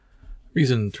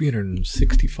Reason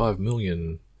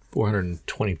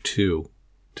 365,422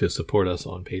 to support us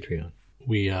on Patreon.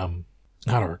 We had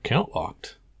our account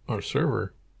locked. Our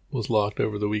server was locked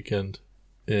over the weekend,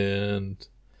 and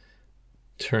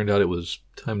turned out it was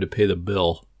time to pay the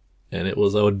bill, and it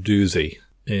was a doozy.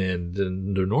 And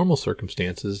under normal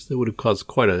circumstances, it would have caused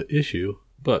quite an issue,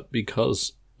 but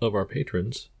because of our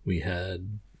patrons, we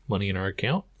had money in our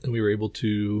account, and we were able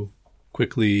to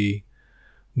quickly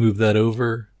move that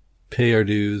over, pay our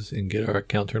dues, and get our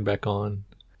account turned back on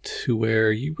to where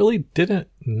you really didn't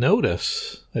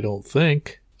notice, I don't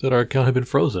think, that our account had been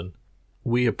frozen.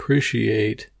 We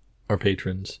appreciate our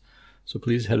patrons, so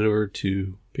please head over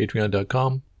to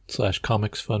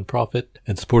patreon.com/comicsfunprofit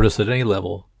and support us at any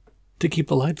level to keep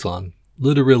the lights on.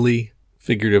 Literally,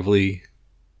 figuratively,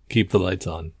 keep the lights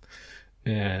on.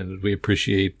 And we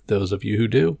appreciate those of you who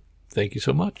do. Thank you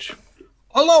so much.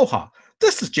 Aloha!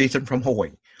 This is Jason from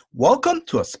Hawaii. Welcome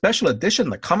to a special edition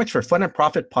of the Comics for Fun and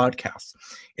Profit podcast.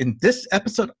 In this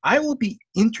episode, I will be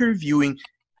interviewing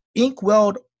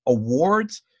Inkwell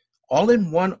Awards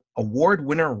all-in-one award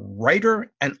winner,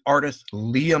 writer, and artist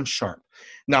Liam Sharp.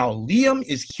 Now, Liam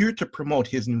is here to promote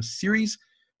his new series,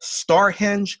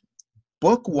 Starhenge,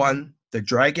 Book 1, The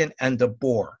Dragon and the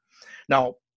Boar.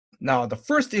 Now, the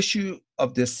first issue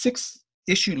of this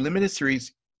 6-issue limited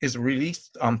series is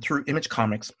released through Image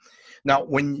Comics. Now,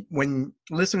 when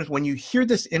listeners, when you hear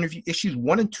this interview, issues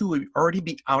 1 and 2 will already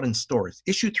be out in stores.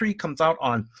 Issue 3 comes out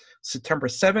on September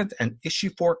 7th, and issue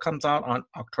 4 comes out on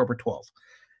October 12th.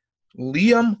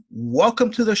 Liam, welcome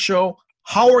to the show.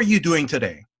 How are you doing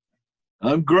today?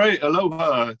 I'm great.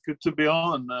 Aloha. Good to be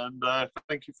on, and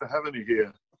thank you for having me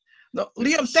here. No,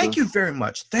 Liam, thank you very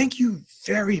much. Thank you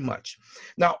very much.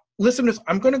 Now, listeners,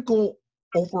 I'm going to go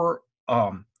over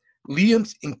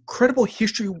Liam's incredible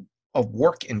history of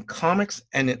work in comics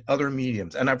and in other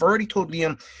mediums. And I've already told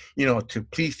Liam, to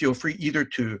please feel free either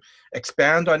to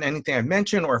expand on anything I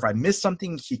mentioned, or if I missed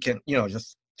something, he can,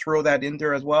 just throw that in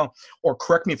there as well, or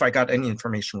correct me if I got any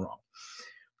information wrong.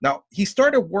 Now, he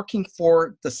started working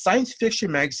for the science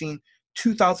fiction magazine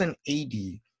 2000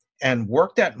 AD and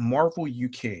worked at Marvel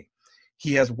UK.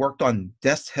 He has worked on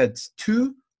Death's Heads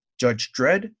 2, Judge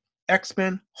Dredd,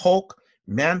 X-Men, Hulk,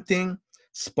 Man-Thing,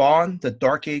 Spawn, The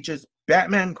Dark Ages,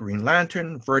 Batman, Green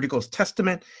Lantern, Vertigo's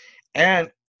Testament,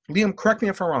 and Liam, correct me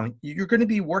if I'm wrong, you're going to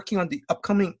be working on the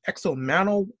upcoming Exo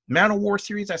Manowar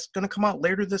series that's going to come out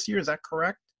later this year. Is that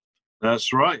correct?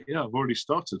 That's right. Yeah, I've already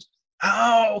started.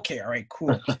 Oh, okay. All right,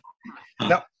 cool.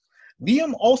 Now,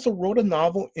 Liam also wrote a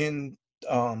novel in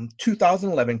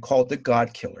 2011 called The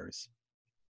God Killers.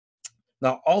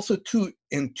 Now, also, too,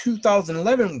 in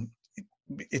 2011,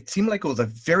 it seemed like it was a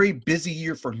very busy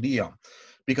year for Liam,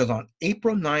 because on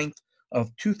April 9th of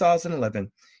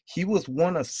 2011, he was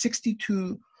one of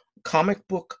 62 comic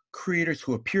book creators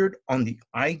who appeared on the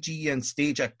IGN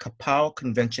stage at Kapow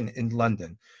Convention in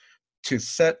London to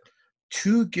set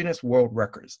 2 Guinness World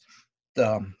Records.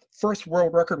 The first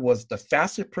world record was the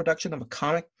fastest production of a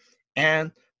comic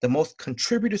and the most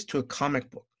contributors to a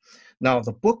comic book. Now,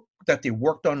 the book that they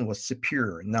worked on was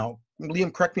Superior. Now,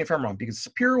 Liam, correct me if I'm wrong, because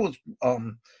Superior was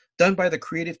done by the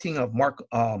creative team of Mark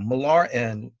Millar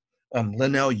and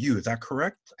Linnell Yu. Is that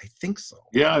correct? I think so.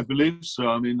 Yeah, I believe so.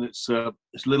 I mean, it's a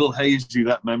little hazy,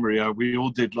 that memory. We all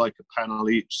did like a panel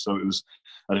each, so it was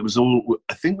all.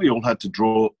 I think we all had to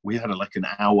draw. We had like an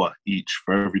hour each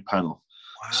for every panel,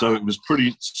 wow. So it was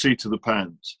pretty seat of the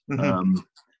pants. Mm-hmm.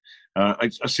 I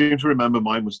seem to remember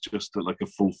mine was just like a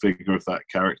full figure of that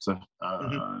character. Mm-hmm.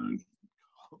 I don't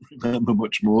remember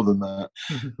much more than that,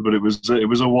 but it was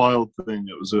a wild thing.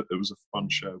 It was a fun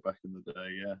show back in the day.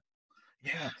 Yeah.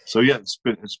 Yeah. So yeah, it's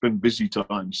been busy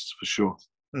times for sure.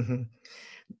 Mm-hmm.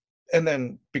 And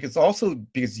then because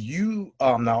you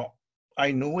now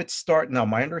I know it started. Now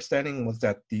my understanding was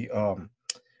that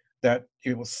that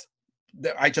it was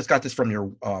that I just got this from your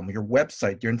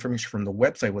website. Your information from the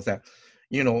website was that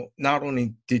not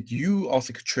only did you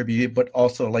also contribute, but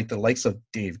also like the likes of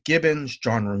Dave Gibbons,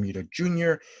 John Romita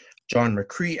Jr., John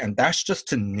McCree, and that's just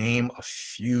to name a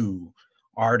few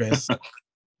artists.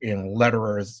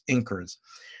 Letterers, inkers.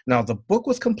 Now, the book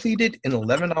was completed in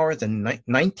 11 hours and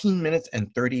 19 minutes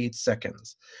and 38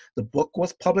 seconds. The book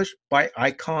was published by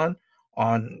Icon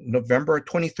on November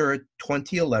 23rd,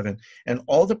 2011, and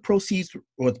all the proceeds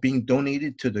was being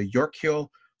donated to the York Hill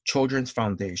Children's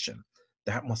Foundation.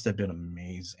 That must have been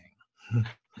amazing.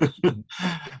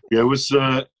 Yeah, it was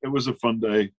a fun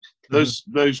day. Those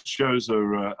shows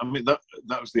are. I mean, that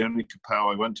was the only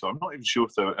Kapow I went to. I'm not even sure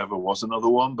if there ever was another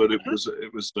one, but it was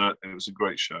a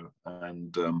great show,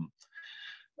 and a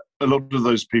lot of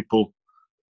those people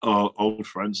are old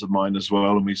friends of mine as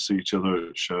well, and we see each other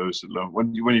at shows.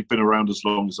 When you've been around as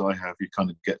long as I have, you kind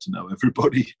of get to know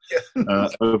everybody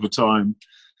over time.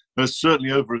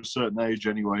 Certainly over a certain age,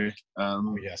 anyway.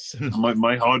 Yes.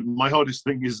 my hardest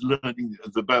thing is learning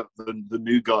about the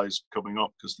new guys coming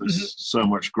up, because there's so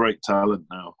much great talent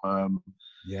now.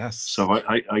 Yes. So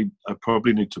I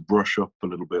probably need to brush up a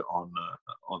little bit on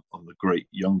the great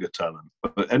younger talent.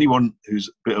 But anyone who's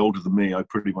a bit older than me, I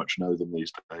pretty much know them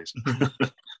these days.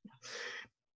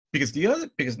 Because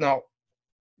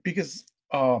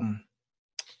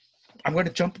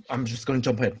I'm just going to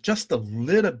jump ahead just a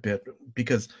little bit,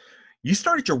 because you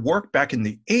started your work back in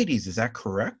the 80s. Is that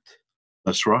correct?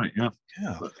 That's right. Yeah.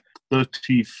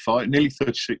 35, nearly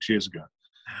 36 years ago.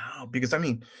 Wow. Because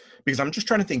I'm just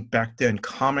trying to think back then,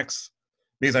 comics,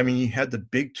 because you had the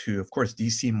big two, of course,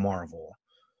 DC, Marvel.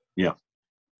 Yeah.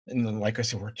 And then, like I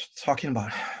said, we're talking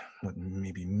about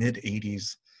maybe mid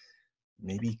 80s,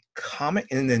 maybe comic.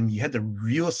 And then you had the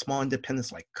real small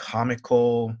independents like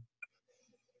Comical,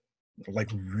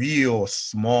 like real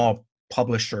small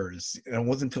publishers. And it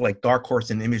wasn't until like Dark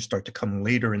Horse and Image start to come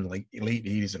later in like late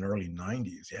 80s and early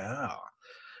 90s. Yeah.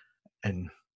 And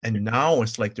now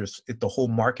it's like the whole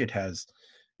market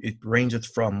it ranges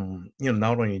from,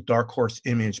 not only Dark Horse,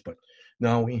 Image, but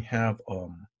now we have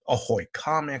Ahoy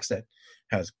Comics that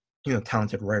has,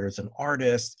 talented writers and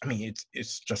artists.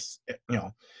 It's just,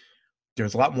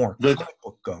 there's a lot more comic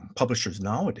book publishers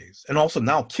nowadays, and also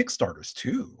now Kickstarters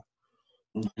too.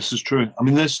 This is true.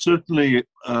 There's certainly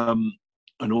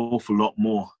an awful lot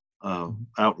more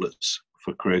outlets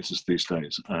for creators these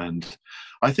days, and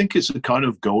I think it's a kind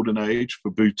of golden age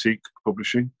for boutique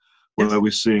publishing, where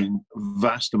we're seeing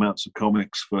vast amounts of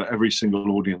comics for every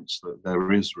single audience that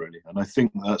there is, really. And I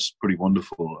think that's pretty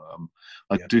wonderful.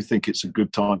 I do think it's a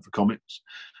good time for comics.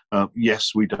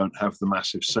 Yes, we don't have the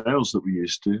massive sales that we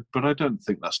used to, but I don't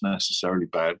think that's necessarily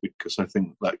bad, because I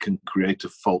think that can create a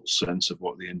false sense of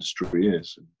what the industry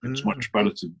is. It's much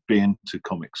better to be into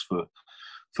comics for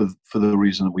the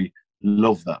reason that we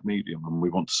love that medium and we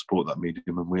want to support that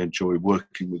medium and we enjoy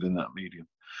working within that medium.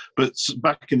 But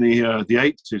back in the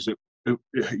 80s, you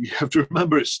have to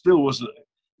remember, it still was an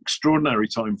extraordinary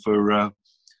time for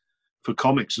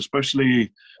comics,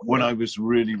 especially when I was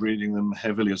really reading them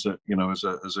heavily as a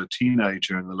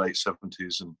teenager in the late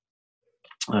 70s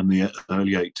and the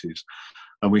early 80s.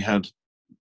 And we had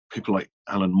people like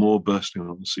Alan Moore bursting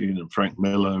on the scene, and Frank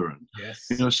Miller,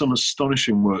 and some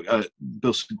astonishing work.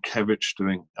 Bill Sienkiewicz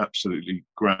doing absolutely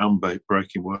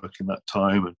groundbreaking work in that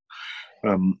time,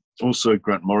 and also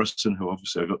Grant Morrison, who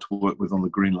obviously I got to work with on the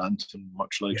Green Lantern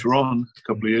much later on, a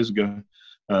couple of years ago,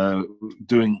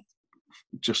 doing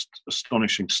just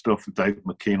astonishing stuff with Dave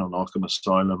McKean on Arkham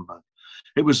Asylum.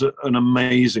 It was an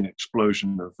amazing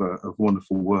explosion of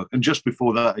wonderful work. And just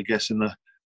before that, I guess, and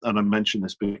I mention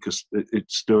this because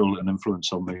it's still an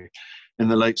influence on me, in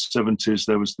the late 70s,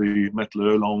 there was the Metal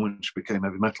Hurlant, which became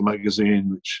Heavy Metal Magazine,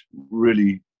 which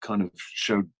really kind of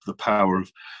showed the power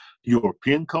of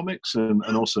European comics and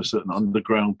also certain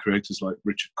underground creators like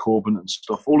Richard Corbin and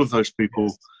stuff. All of those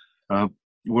people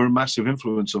were a massive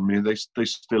influence on me, and they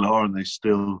still are, and they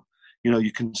still,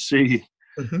 you can see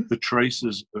the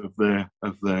traces of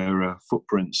their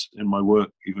footprints in my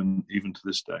work even to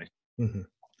this day.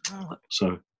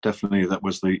 So definitely that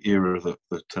was the era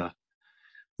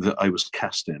that I was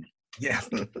cast in. Yeah.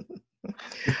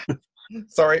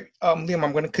 Sorry, Liam,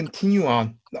 I'm going to continue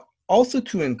on. Also,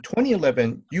 too, in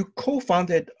 2011, you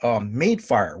co-founded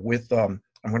Madefire with I'm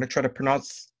going to try to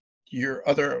pronounce the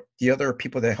other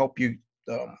people that helped you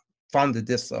founded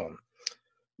this.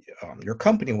 Your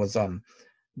company was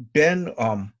Ben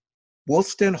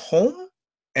Wollstone-Holm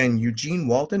and Eugene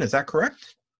Walden. Is that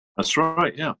correct? That's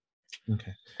right. Yeah.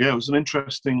 Okay. Yeah, it was an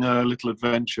interesting little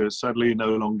adventure. Sadly,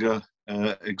 no longer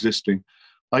existing.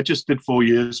 I just did 4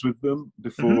 years with them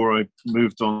before I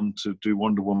moved on to do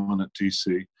Wonder Woman at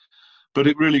DC. But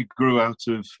it really grew out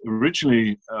of,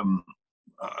 originally,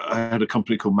 I had a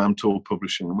company called Mamtor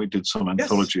Publishing, and we did some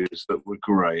anthologies that were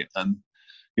great, and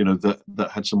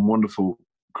that had some wonderful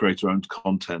creator-owned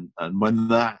content. And when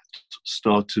that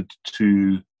started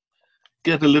to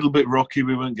get a little bit rocky,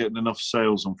 we weren't getting enough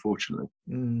sales, unfortunately,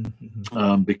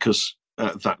 because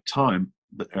at that time,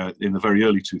 in the very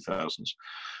early 2000s,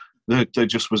 there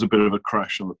just was a bit of a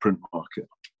crash on the print market.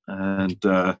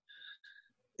 And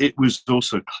it was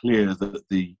also clear that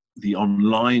the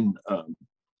online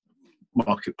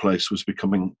marketplace was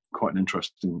becoming quite an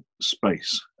interesting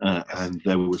space, and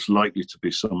there was likely to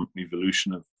be some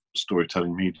evolution of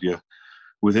storytelling media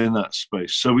within that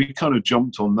space. So we kind of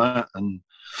jumped on that and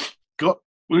got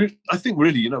I think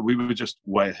really, we were just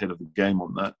way ahead of the game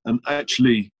on that, and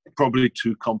actually probably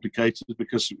too complicated,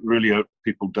 because really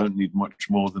people don't need much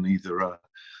more than either a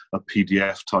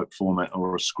PDF type format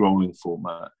or a scrolling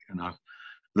format.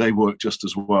 They work just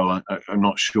as well. I'm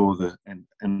not sure the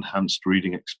enhanced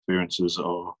reading experiences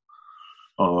are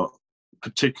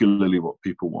particularly what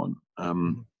people want.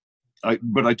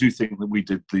 But I do think that we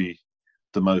did the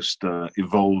most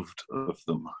evolved of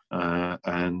them,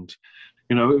 and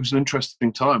it was an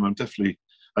interesting time. I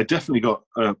definitely got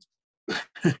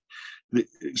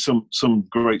some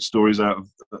great stories out of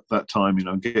that time.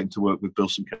 Getting to work with Bill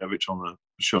Sienkiewicz on the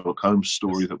Sherlock Holmes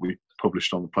story that we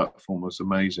published on the platform was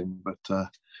amazing. But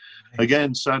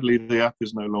again, sadly, the app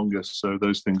is no longer, so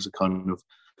those things are kind of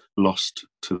lost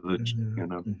to the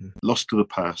lost to the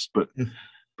past. But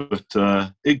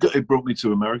it brought me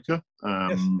to America,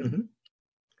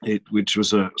 which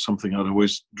was something I'd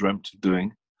always dreamt of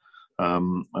doing.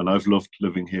 And I've loved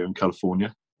living here in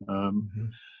California,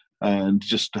 and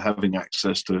just having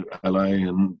access to LA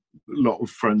and a lot of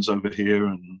friends over here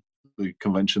and the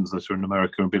conventions that are in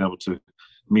America, and being able to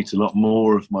meet a lot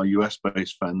more of my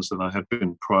US-based fans than I had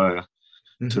been prior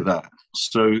to that.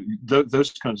 So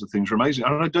those kinds of things are amazing.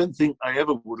 And I don't think I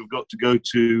ever would have got to go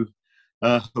to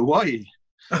Hawaii.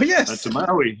 Oh yes, to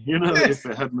Maui, if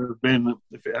it hadn't have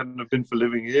been for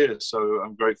living here. So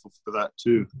I'm grateful for that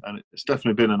too, and it's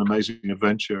definitely been an amazing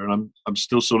adventure, and I'm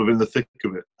still sort of in the thick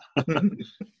of it.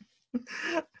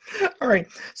 All right,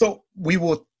 so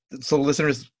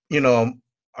listeners,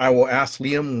 I will ask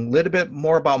Liam a little bit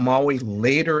more about Maui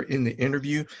later in the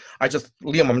interview.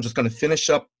 Liam, I'm just going to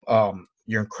finish up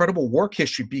your incredible work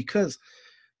history, because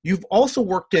you've also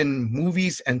worked in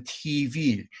movies and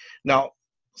TV. Now,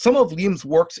 some of Liam's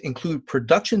works include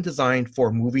production design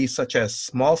for movies such as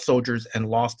Small Soldiers and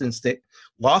Lost in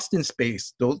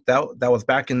Space. That was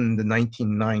back in the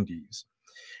 1990s.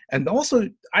 And also,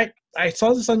 I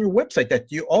saw this on your website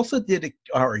that you also did,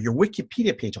 or your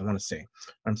Wikipedia page, I want to say,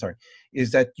 I'm sorry,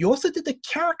 is that you also did the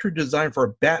character design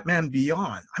for Batman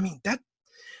Beyond. I mean, that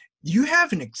you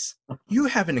have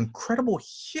an incredible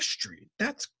history.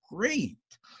 That's great.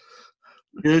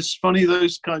 It's funny,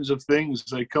 those kinds of things,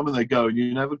 they come and they go, and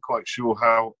you're never quite sure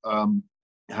how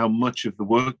much of the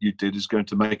work you did is going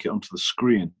to make it onto the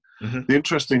screen. The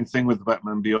interesting thing with the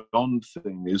Batman Beyond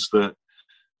thing is that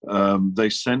they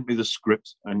sent me the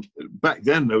script, and back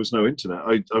then there was no internet.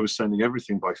 I was sending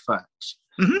everything by fax,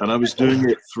 and I was doing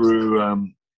it through,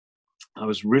 I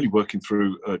was really working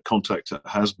through contact at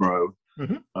Hasbro,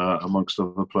 amongst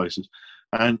other places.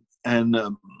 And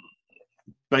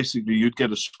basically you'd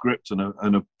get a script and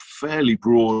a fairly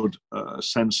broad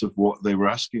sense of what they were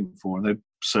asking for, and they'd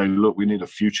say, look, we need a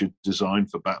future design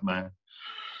for Batman.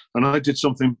 And I did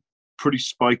something pretty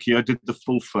spiky. I did the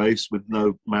full face with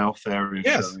no mouth area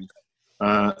showing,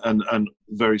 and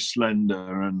very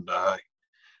slender,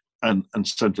 and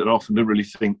sent it off, and didn't really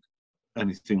think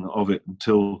anything of it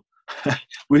until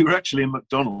we were actually in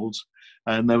McDonald's,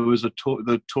 and there was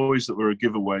the toys that were a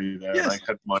giveaway there. I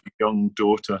had my young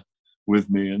daughter with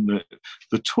me, and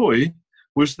the toy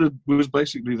was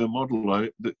basically the model.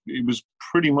 It was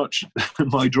pretty much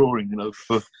my drawing,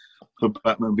 for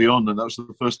Batman Beyond, and that was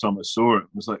the first time I saw it. It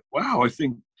was like, wow, I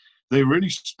think they really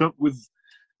stuck with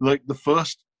like the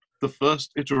first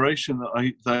iteration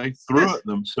that they threw at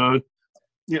them. So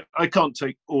yeah, I can't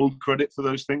take all credit for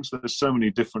those things. There's so many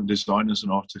different designers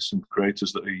and artists and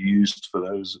creators that are used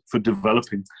for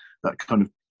developing that kind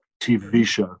of TV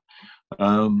show.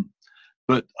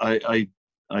 But I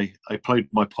played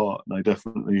my part, and I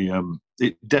definitely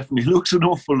it definitely looks an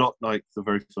awful lot like the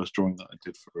very first drawing that I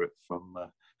did for it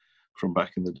from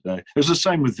back in the day. It was the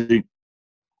same with the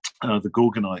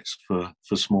Gorgonites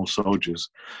for Small Soldiers.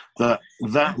 That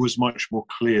was much more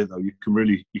clear, though. You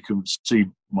can see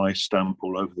my stamp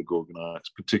all over the Gorgonites,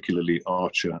 particularly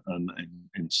Archer and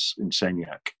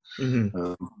Insaniac.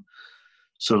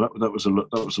 So that was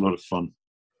a lot of fun.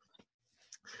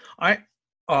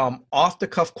 Off the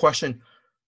cuff question: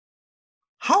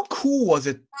 how cool was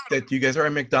it that you guys are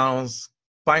at McDonald's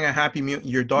buying a Happy Meal?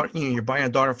 Your daughter, you're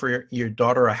buying your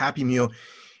daughter a Happy Meal,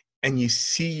 and you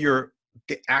see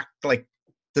act like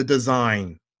the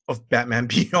design of Batman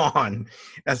Beyond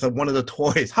as one of the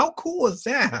toys. How cool was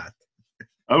that?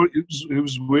 It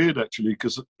was weird, actually,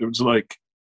 because it was like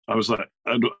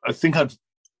I think I'd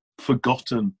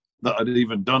forgotten that I'd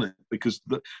even done it, because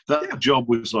that job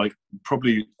was like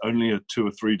probably only a 2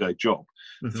 or 3 day job,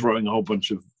 throwing a whole bunch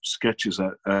of sketches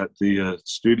at the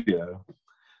studio,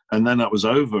 and then that was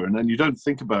over, and then you don't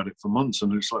think about it for months,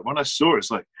 and it's like when I saw it,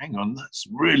 it's like, hang on, that's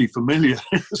really familiar.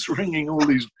 It's ringing all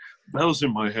these bells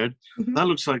in my head. That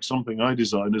looks like something I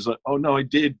designed. It's like, oh no, I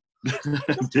did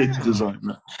did design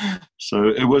that. So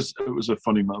it was a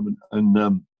funny moment,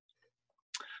 and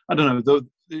I don't know.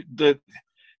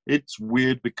 It's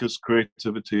weird because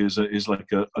creativity is like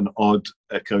an odd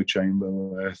echo chamber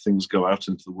where things go out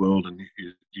into the world, and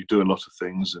you do a lot of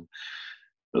things, and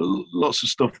lots of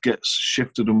stuff gets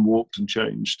shifted and warped and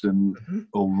changed and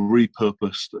or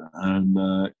repurposed,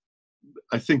 and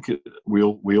I think we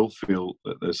all feel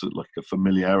that there's like a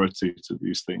familiarity to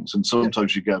these things, and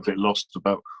sometimes you get a bit lost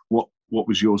about what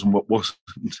was yours and what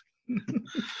wasn't.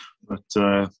 But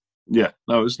yeah,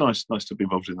 no, it was nice to be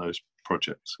involved in those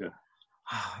projects. Yeah.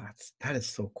 Oh, that is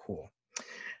so cool.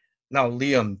 Now,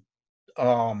 Liam,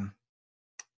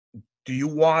 do you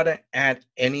want to add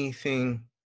anything?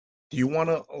 Do you want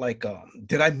to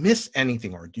did I miss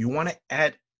anything, or do you want to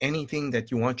add anything that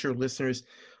you want your listeners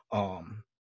to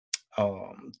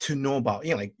know about?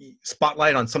 Like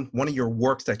spotlight on one of your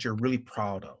works that you're really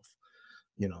proud of.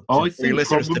 I for your think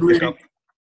listeners to probably pick up.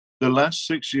 the last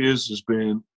 6 years has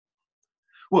been,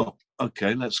 well,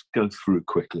 okay, let's go through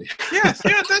quickly. Yes,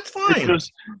 yeah, that's fine.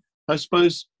 Because I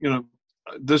suppose,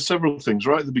 there's several things.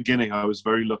 Right at the beginning, I was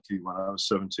very lucky when I was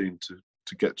 17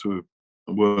 to get to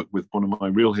work with one of my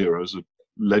real heroes, a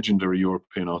legendary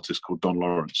European artist called Don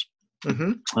Lawrence.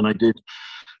 Mm-hmm. And I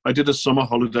did a summer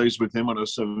holidays with him when I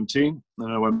was 17.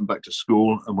 Then I went back to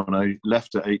school, and when I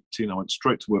left at 18, I went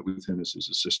straight to work with him as his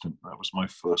assistant. That was my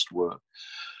first work.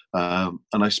 And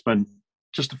I spent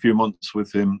just a few months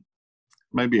with him,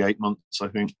 maybe 8 months, I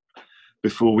think,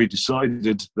 before we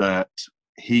decided that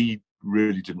he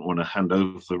really didn't want to hand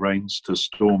over the reins to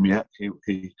Storm yet.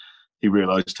 He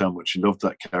realized how much he loved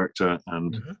that character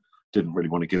and didn't really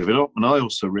want to give it up. And I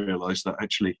also realized that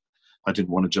actually I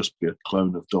didn't want to just be a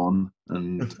clone of Don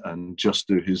and just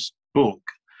do his book.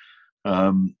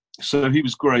 So he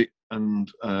was great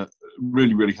and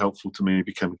really, really helpful to me. He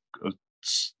became a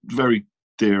very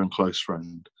dear and close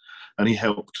friend. And he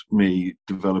helped me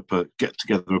get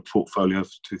together a portfolio for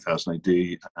 2000 AD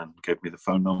and gave me the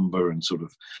phone number and sort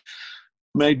of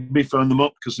made me phone them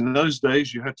up, because in those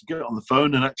days you had to get on the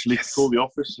phone and actually call the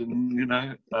office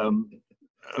and,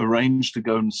 arrange to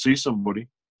go and see somebody.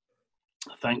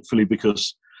 Thankfully,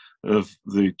 because of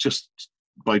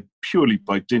purely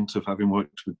by dint of having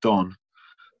worked with Don,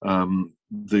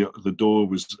 the door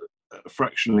was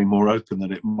fractionally more open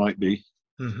than it might be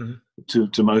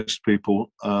to most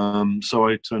people. So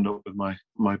I turned up with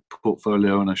my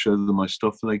portfolio and I showed them my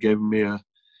stuff, and they gave me a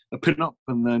pin-up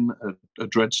and then a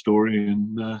Dread story,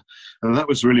 and that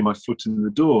was really my foot in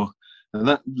the door. And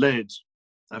that led,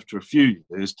 after a few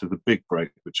years, to the big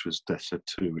break, which was Death's Head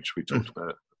 2, which we talked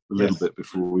about a little bit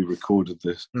before we recorded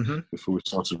this, before we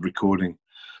started recording.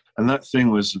 And that thing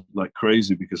was like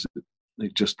crazy because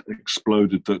it just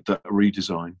exploded, that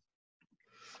redesign.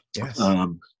 Yes.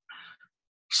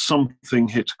 Something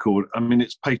hit a chord. I mean,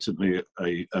 it's patently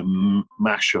a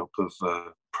mashup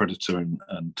of Predator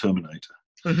and Terminator.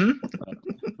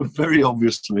 Very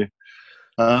obviously.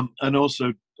 And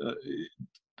also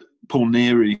Paul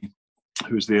Neary,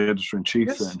 who was the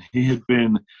editor-in-chief then, he had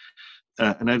been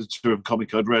an editor of a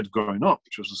comic I'd read growing up,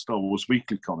 which was the Star Wars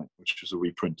Weekly comic, which was a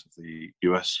reprint of the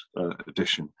US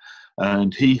edition.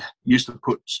 And he used to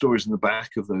put stories in the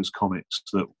back of those comics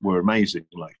that were amazing,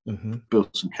 like Bill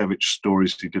Sienkiewicz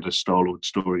stories. He did a Star-Lord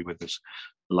story with this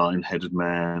lion-headed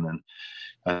man,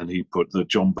 and he put the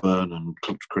John Byrne and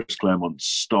Chris Claremont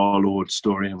Star-Lord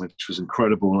story, which was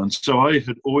incredible. And so I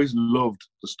had always loved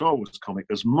the Star Wars comic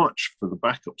as much for the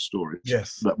backup stories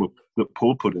that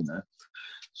Paul put in there.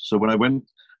 So when I went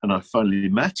and I finally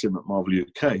met him at Marvel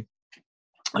UK,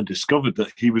 I discovered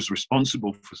that he was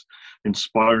responsible for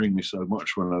inspiring me so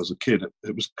much when I was a kid.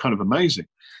 It was kind of amazing.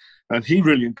 And he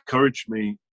really encouraged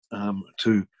me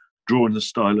to draw in the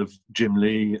style of Jim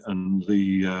Lee and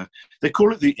they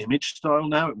call it the Image style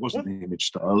now. It wasn't the Image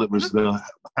style. It was the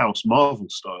House Marvel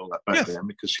style back then,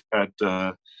 because you had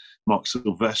Mark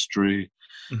Silvestri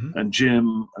and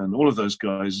Jim and all of those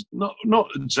guys, not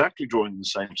exactly drawing the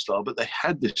same style, but they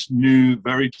had this new,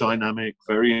 very dynamic,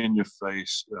 very in your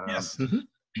face,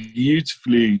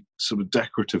 beautifully sort of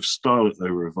decorative style that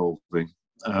they were evolving.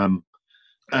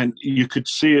 And you could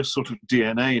see a sort of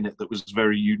DNA in it that was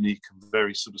very unique and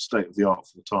very sort of state of the art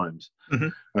for the times.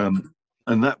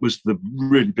 And that was the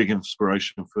really big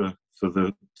inspiration for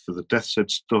the Death's Head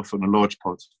stuff, and a large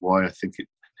part of why I think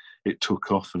it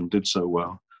took off and did so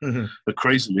well. But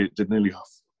crazily, it did nearly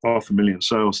 500,000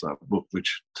 sales, that book,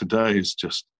 which today is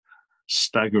just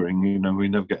staggering. We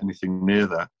never get anything near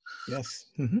that. Yes.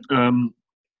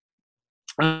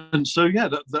 And so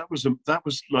that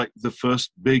was like the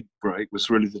first big break,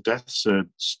 was really the Death's Head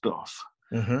stuff.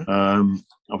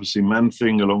 Obviously, Man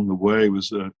Thing along the way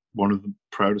was one of the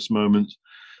proudest moments.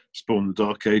 Spawn the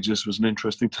Dark Ages was an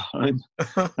interesting time.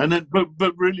 And then,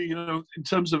 but really, you know, in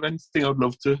terms of anything I'd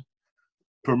love to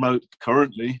promote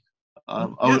currently, I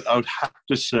would have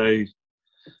to say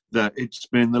that it's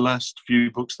been the last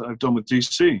few books that I've done with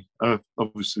DC.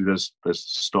 Obviously, there's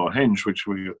Starhenge, which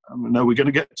I know we're going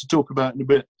to get to talk about in a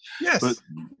bit. Yes. But,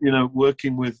 you know,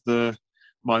 working with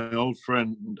my old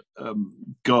friend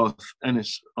Garth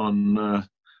Ennis on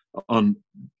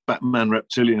Batman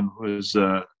Reptilian was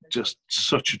just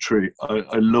such a treat.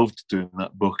 I loved doing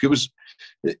that book. It was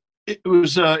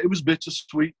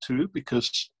bittersweet too,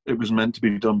 because it was meant to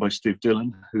be done by Steve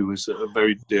Dillon, who was a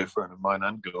very dear friend of mine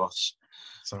and Garth's.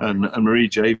 And Marie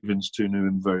Javins too knew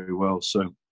him very well.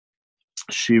 So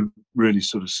she really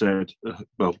sort of said,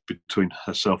 well, between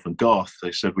herself and Garth,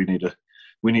 they said we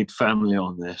need family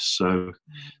on this. So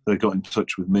they got in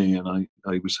touch with me, and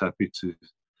I was happy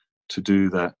to do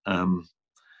that.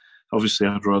 Obviously,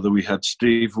 I'd rather we had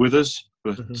Steve with us,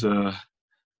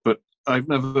 but I've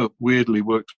never weirdly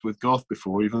worked with Garth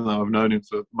before, even though I've known him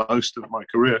for most of my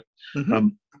career.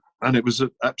 And it was an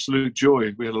absolute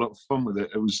joy. We had a lot of fun with it.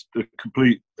 It was a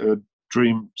complete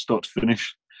dream, start to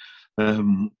finish.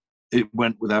 It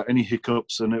went without any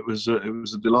hiccups, and it was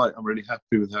a delight. I'm really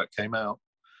happy with how it came out.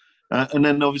 And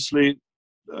then obviously,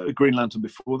 Green Lantern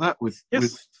before that with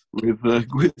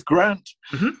Grant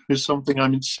is something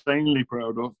I'm insanely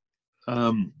proud of.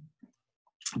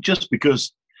 Just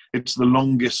because it's the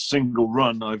longest single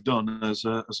run I've done as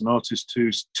an artist.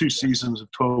 Two seasons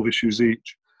of 12 issues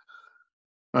each.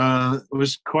 It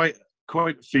was quite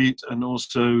a feat, and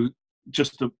also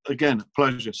just a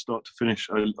pleasure start to finish.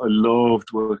 I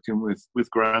loved working with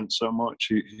Grant so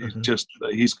much.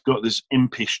 He's got this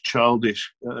impish,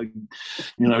 childish,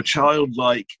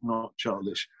 childlike, not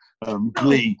childish,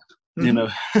 glee, you know,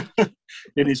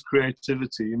 in his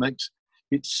creativity. He makes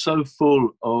it so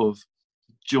full of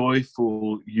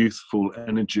joyful, youthful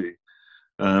energy,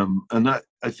 and that,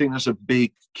 I think that's a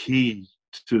big key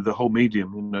to the whole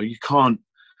medium. You know, you can't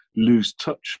lose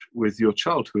touch with your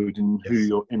childhood and who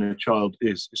your inner child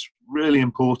is. It's really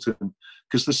important,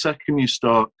 because the second you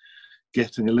start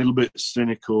getting a little bit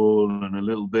cynical and a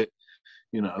little bit,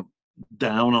 you know,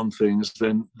 down on things,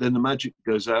 then the magic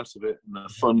goes out of it, and the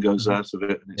fun goes out of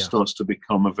it, and it starts to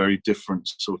become a very different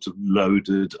sort of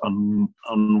loaded,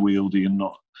 unwieldy, and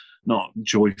not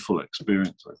joyful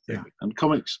experience, I think. And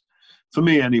comics, for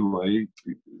me anyway,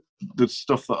 the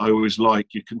stuff that I always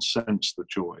like, you can sense the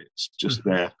joy. It's just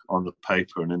there on the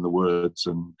paper and in the words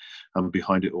and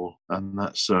behind it all. And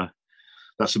that's a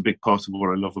big part of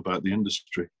what I love about the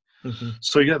industry.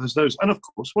 So yeah, there's those. And of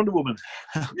course, Wonder Woman.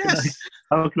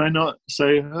 How can I not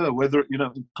say her? Whether, you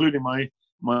know, including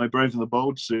my Brave and the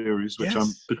Bold series, which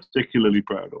I'm particularly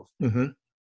proud of.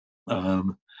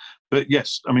 But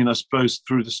yes, I mean, I suppose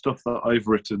through the stuff that I've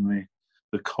written,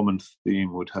 the common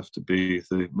theme would have to be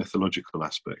the mythological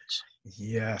aspects.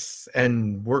 Yes,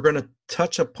 and we're going to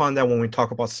touch upon that when we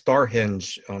talk about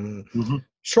Starhenge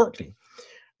shortly.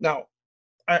 Now,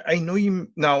 I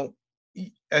know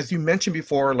as you mentioned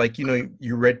before, like, you know,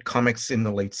 you read comics in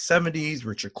the late 70s.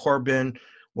 Richard Corbin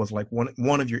was like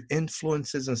one of your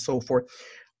influences and so forth.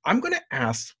 I'm going to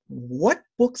ask, what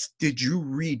books did you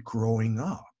read growing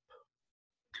up?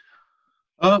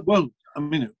 Well, I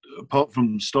mean, apart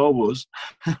from Star Wars,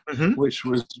 which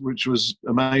was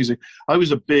amazing. I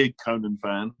was a big Conan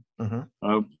fan.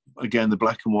 Again, the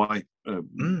black and white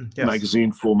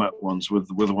magazine format ones were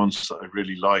the ones that I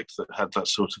really liked, that had that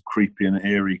sort of creepy and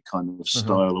eerie kind of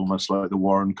style, almost like the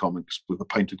Warren comics with the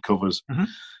painted covers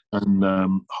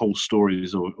and whole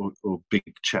stories or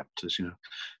big chapters. You know,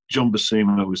 John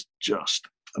Buscema was just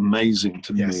amazing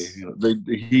to me. You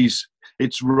know,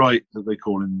 it's right that they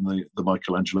call him the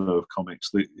Michelangelo of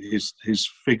comics. His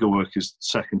figure work is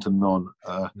second to none.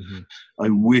 I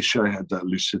wish I had that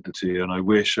lucidity, and I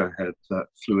wish I had that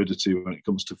fluidity when it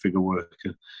comes to figure work.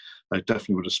 I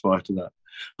definitely would aspire to that.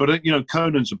 But you know,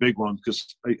 Conan's a big one,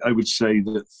 because I would say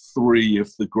that three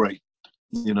of the great,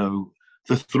 you know,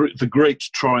 the great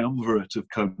triumvirate of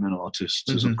Conan artists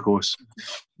is, of course,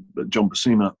 John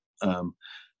Buscema,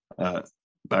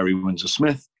 Barry Windsor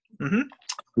Smith,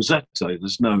 Rossetti.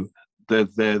 They're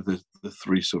the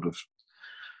three sort of,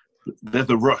 they're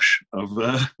the Rush of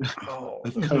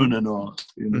Conan art.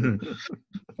 You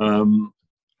know?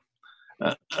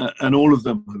 And all of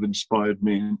them have inspired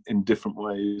me in different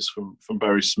ways. From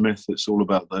Barry Smith, it's all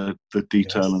about the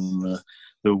detail and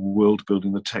the world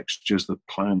building, the textures, the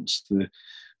plants, the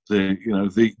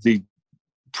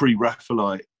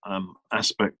pre-Raphaelite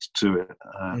aspect to it.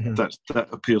 That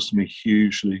appeals to me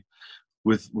hugely.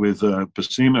 with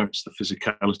Buscema, it's the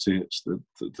physicality, it's the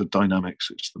dynamics,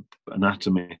 it's the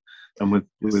anatomy, and with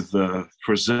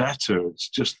Frazetta, it's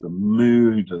just the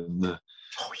mood and the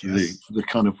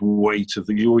kind of weight of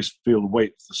you always feel the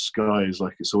weight of the sky is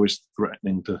like it's always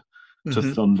threatening to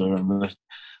thunder, and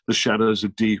the shadows are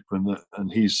deep, and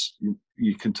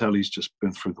you can tell he's just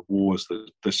been through the wars.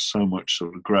 There's so much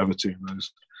sort of gravity in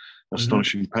those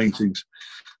astonishing paintings.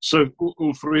 So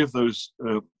all three of those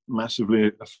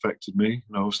massively affected me.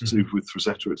 And obviously with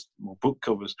Frazetta, it's more book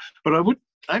covers. But I would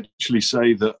actually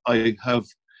say that I have,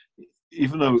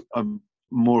 even though I'm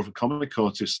more of a comic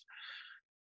artist,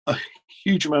 a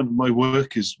huge amount of my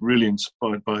work is really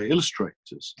inspired by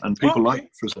illustrators and people like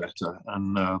Frazetta.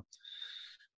 And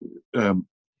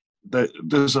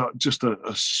there's just a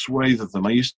swathe of them.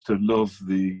 I used to love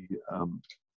the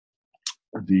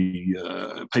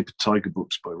Paper Tiger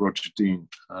books by Roger Dean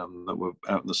that were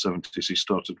out in the 70s. He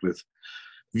started with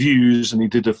Views, and he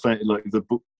did like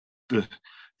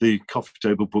the coffee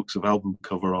table books of album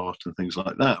cover art and things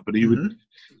like that. But he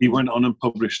went on and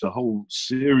published a whole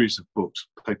series of books,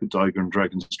 Paper Tiger and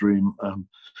Dragon's Dream,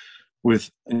 with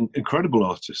incredible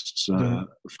artists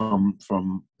from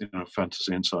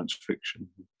fantasy and science fiction.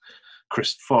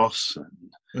 Chris Foss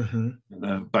and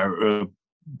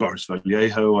Boris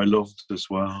Vallejo I loved as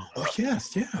well. Oh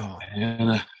yes, yeah.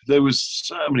 And there was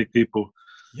so many people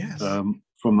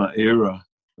from that era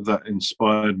that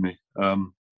inspired me.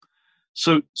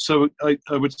 So I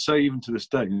would say even to this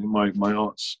day, my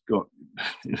art's got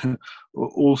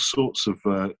all sorts of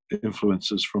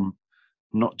influences from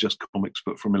not just comics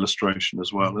but from illustration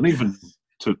as well, and even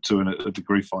to a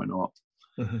degree fine art.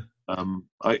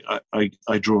 I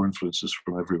draw influences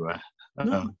from everywhere.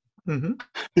 I'm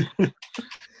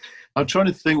trying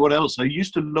to think what else. I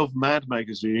used to love Mad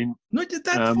magazine. No,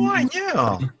 that's fine.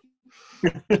 Yeah.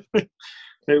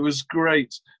 It was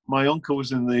great. My uncle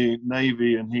was in the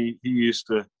Navy, and he used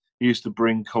to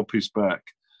bring copies back,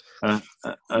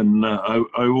 and I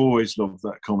always loved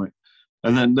that comic.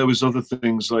 And then there was other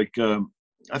things like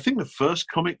I think the first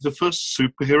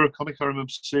superhero comic I remember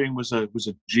seeing was a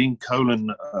Gene Colan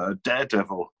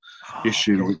Daredevil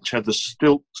issue, which had the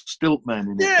stilt man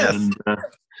in it,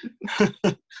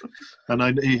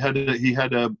 and he had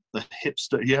a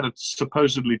hipster. He had a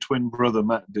supposedly twin brother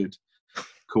Matt did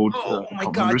called my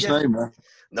God, his name.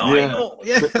 No, yeah. I know.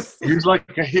 Yes. He was like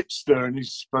a hipster, and he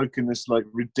spoke in this like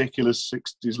ridiculous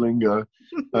 60s lingo,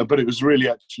 but it was really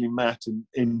actually Matt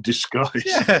in disguise.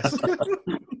 Yes.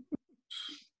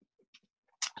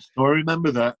 So I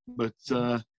remember that, but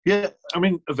I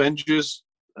mean, Avengers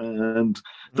and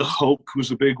the Hulk was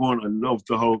a big one. I loved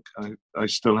the Hulk. I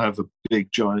still have a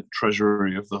big giant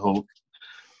treasury of the Hulk.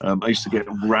 I used to get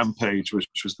Rampage, which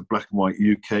was the black and white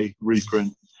UK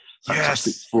reprint.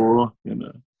 Fantastic Four,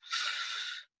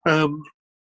 I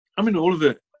mean, all of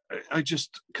it. I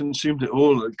just consumed it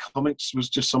all. Comics was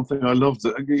just something I loved.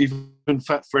 Even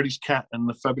Fat Freddy's Cat and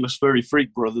the Fabulous Furry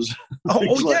Freak Brothers.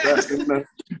 That,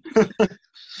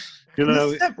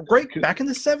 great back in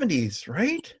the 70s,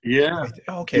 right? Yeah.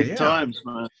 Okay. Good times,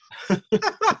 man.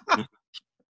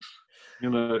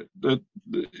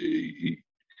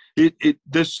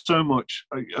 There's so much.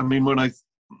 I mean, when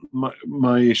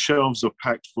my shelves are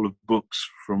packed full of books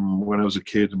from when I was a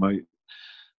kid.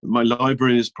 My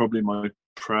library is probably my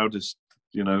proudest.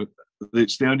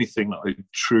 It's the only thing that I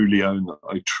truly own, that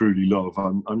I truly love.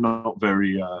 I'm not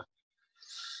very.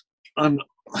 I'm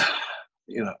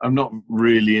not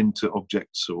really into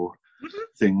objects or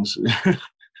things.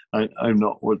 I'm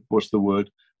not. What's the word?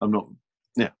 I'm not.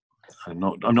 Yeah, I'm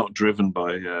not driven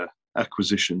by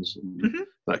acquisitions and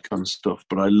that kind of stuff.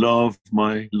 But I love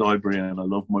my library and I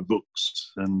love my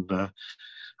books, and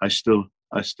I still,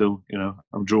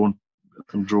 I'm drawn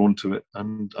to it,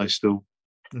 and I still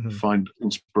find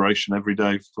inspiration every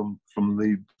day from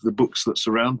the books that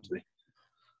surround me.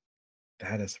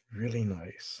 That is really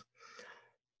nice.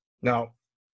 Now,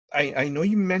 I know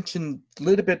you mentioned a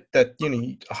little bit that,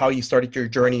 how you started your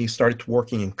journey, you started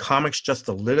working in comics just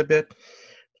a little bit.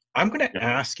 I'm going to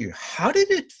ask you, how did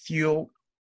you feel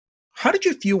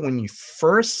when you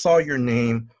first saw your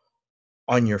name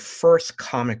on your first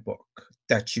comic book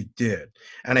that you did?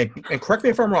 And correct me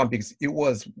if I'm wrong, because it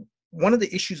was one of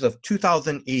the issues of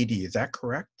 2000 AD, is that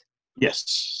correct?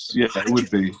 Yes, it would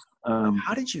be.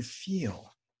 How did you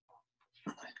feel?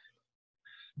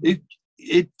 It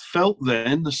felt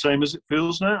then the same as it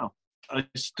feels now. I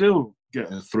still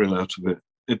get a thrill out of it.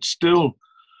 It's still,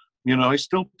 I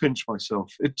still pinch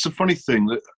myself. It's a funny thing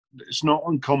that it's not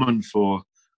uncommon for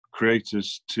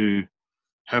creators to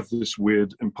have this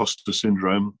weird imposter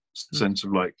syndrome sense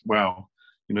of like, wow,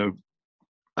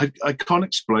 I can't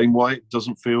explain why it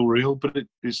doesn't feel real, but it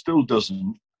still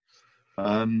doesn't.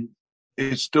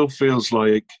 It still feels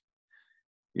like,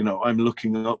 I'm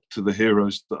looking up to the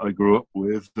heroes that I grew up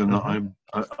with, and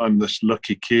I'm this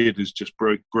lucky kid who's just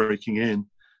breaking in.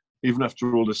 Even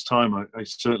after all this time, I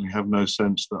certainly have no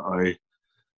sense that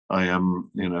I am,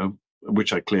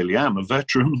 which I clearly am, a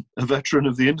veteran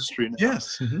of the industry now.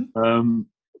 Yes.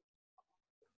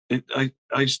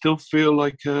 I still feel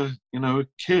like a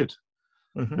kid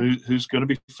Mm-hmm. who's going to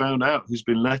be found out, who's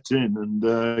been let in, and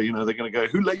they're going to go,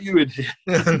 "Who let you in here?"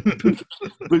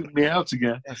 Boot me out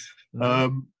again. Yes.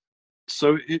 Mm-hmm.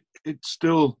 So it's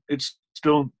still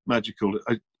magical.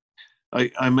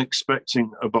 I'm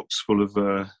expecting a box full of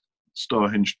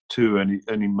Starhenge 2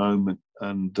 any moment,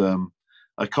 and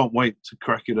I can't wait to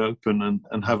crack it open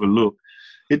and have a look.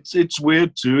 It's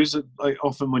weird too, is it? Like,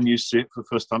 often when you see it for the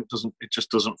first time, it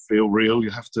just doesn't feel real.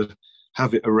 You have to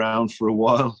have it around for a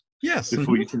while Yes.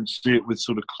 before you can see it with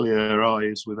sort of clear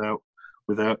eyes, without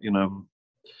without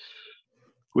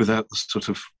the sort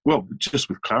of, just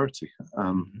with clarity,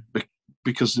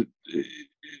 because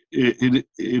it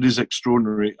is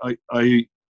extraordinary. I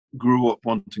grew up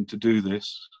wanting to do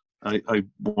this. I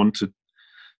wanted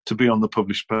to be on the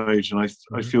published page, and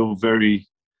I feel very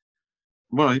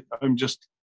well. I'm just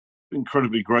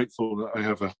incredibly grateful that I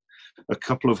have a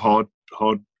couple of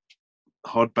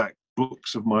hardback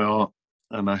books of my art,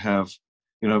 and I have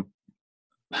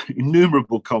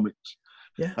innumerable comics.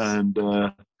 Yes. And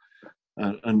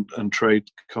trade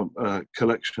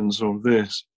collections of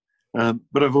this,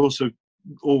 but I've also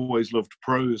always loved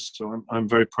prose, so I'm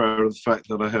very proud of the fact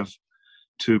that I have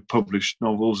 2 published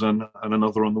novels and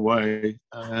another on the way,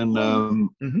 and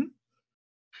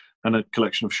and a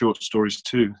collection of short stories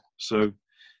too. So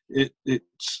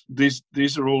it's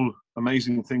these are all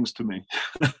amazing things to me.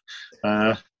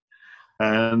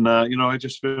 And I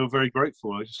just feel very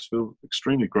grateful. I just feel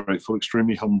extremely grateful,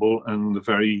 extremely humble, and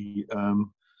very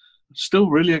still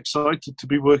really excited to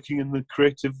be working in the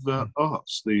creative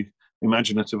arts, the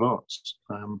imaginative arts.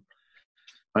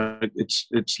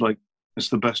 It's like it's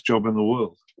the best job in the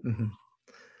world. Mm-hmm.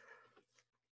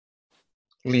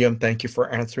 Liam, thank you for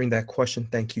answering that question.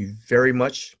 Thank you very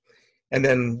much. And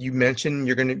then you mentioned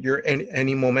you're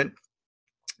any moment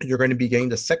you're going to be getting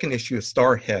the second issue of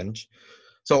Starhenge.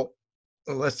 So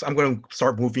I'm going to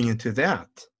start moving into that.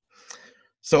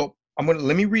 So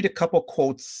let me read a couple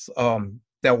quotes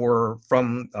that were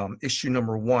from issue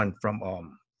number 1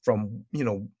 from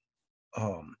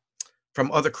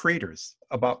other creators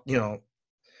about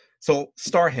so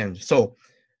Starhenge. So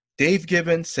Dave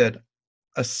Gibbons said,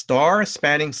 "A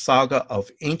star-spanning saga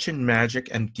of ancient magic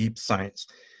and deep science,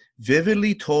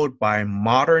 vividly told by a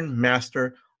modern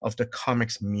master of the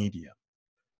comics media."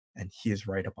 And he is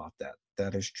right about that.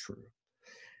 That is true.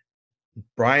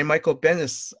 Brian Michael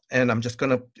Bendis, and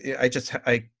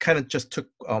I kind of just took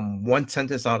one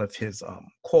sentence out of his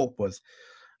quote was,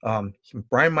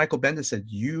 Brian Michael Bendis said,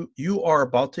 you are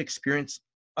about to experience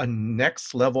a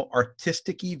next level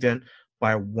artistic event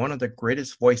by one of the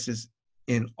greatest voices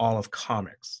in all of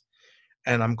comics.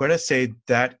 And I'm going to say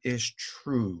that is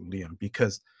true, Liam,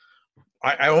 because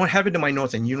I don't have it in my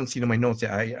notes, and you don't see it in my notes.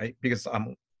 Because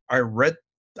I read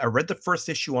the first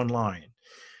issue online,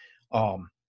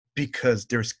 because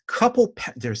there's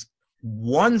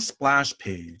one splash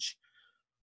page.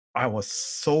 I was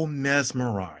so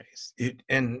mesmerized.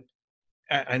 And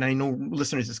I know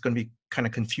listeners, it's going to be kind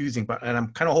of confusing, and I'm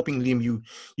kind of hoping, Liam,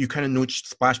 you kind of know which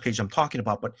splash page I'm talking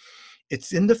about. But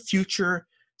it's in the future.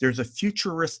 There's a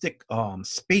futuristic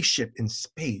spaceship in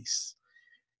space.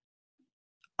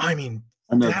 I mean,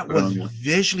 that was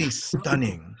visually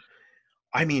stunning.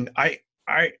 I mean, I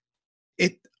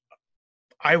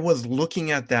was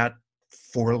looking at that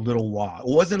for a little while.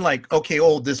 It wasn't like, okay,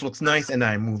 this looks nice, and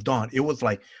I moved on. It was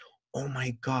like, oh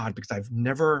my God, because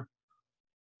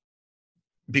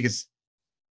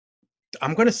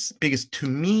to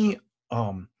me,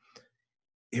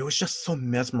 it was just so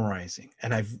mesmerizing.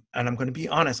 And I'm going to be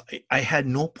honest, I had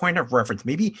no point of reference.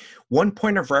 Maybe one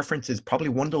point of reference is probably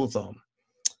one of those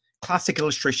classic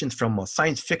illustrations from a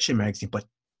science fiction magazine, but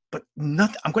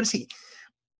nothing. I'm going to say,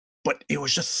 but it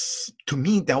was just, to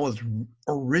me, that was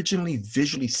originally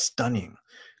visually stunning.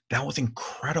 That was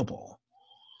incredible.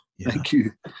 Yeah. Thank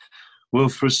you. Well,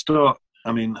 for a start,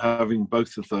 I mean, having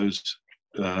both of those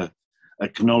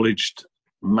acknowledged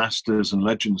masters and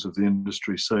legends of the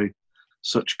industry say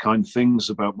such kind things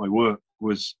about my work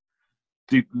was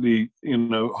deeply,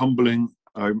 humbling.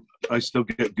 I still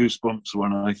get goosebumps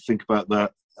when I think about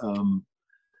that.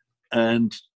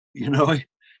 And,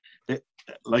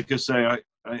 like I say,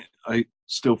 I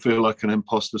still feel like an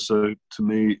imposter. So to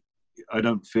me, I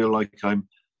don't feel like I'm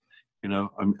you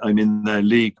know, I'm in their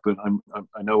league, but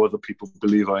I know other people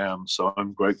believe I am, so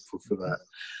I'm grateful for that.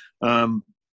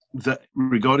 That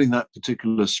regarding that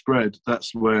particular spread,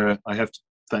 that's where I have to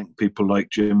thank people like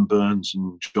Jim Burns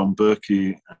and John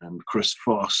Berkey and Chris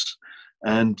Foss,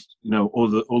 and you know all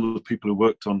the people who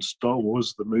worked on Star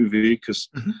Wars the movie, because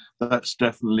that's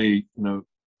definitely, you know,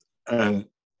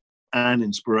 an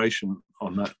inspiration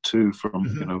on that too. From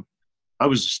you know, I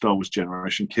was a Star Wars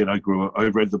generation kid. I grew up. I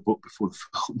read the book before the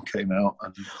film came out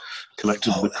and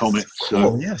collected the comics.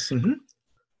 Cool. So yes.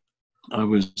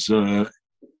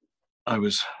 I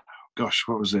was, gosh,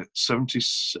 what was it? 70.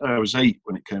 I was 8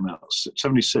 when it came out.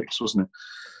 76, wasn't it?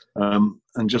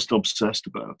 And just obsessed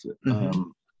about it.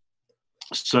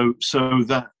 So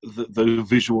that the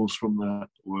visuals from that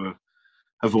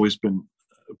have always been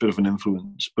a bit of an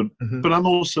influence. But I'm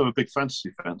also a big fantasy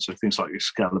fan, so things like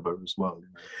Excalibur as well.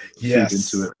 You know, feed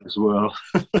into it as well.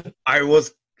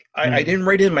 I didn't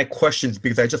write in my questions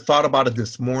because I just thought about it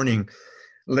this morning.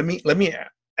 Let me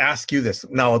ask you this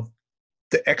now.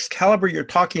 The Excalibur you're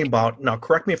talking about, now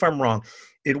correct me if I'm wrong,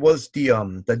 it was the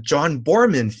John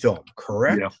Borman film,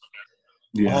 correct?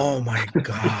 Yeah. Oh my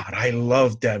God, I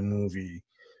love that movie.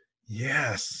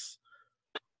 Yes.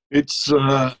 It's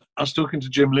I was talking to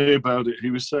Jim Lee about it.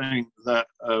 He was saying that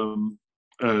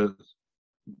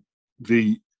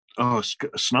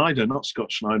Snyder, not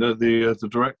Scott Snyder, the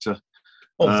director.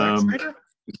 Zack Snyder?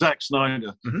 Zack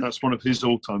Snyder. That's one of his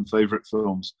all-time favorite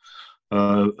films.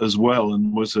 As well,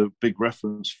 and was a big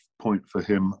reference point for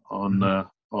him on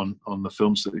the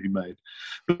films that he made.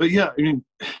 But yeah, I mean,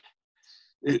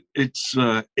 it's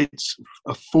a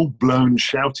full-blown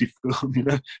shouty film. You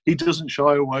know, he doesn't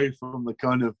shy away from the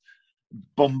kind of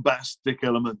bombastic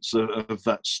elements of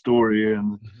that story,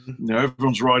 and you know,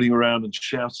 everyone's riding around and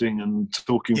shouting and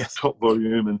talking top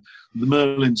volume, and the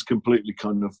Merlin's completely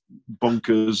kind of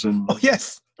bonkers and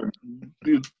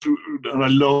and I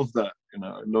love that. You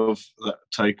know, I love that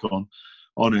take on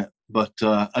it. But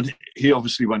and he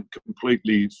obviously went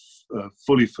completely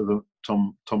fully for the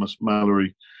Thomas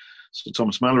Mallory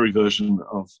version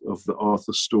of the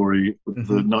Arthur story, with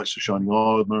the Knights of Shining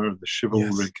Armor, the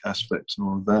chivalric aspects, and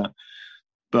all of that.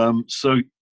 So,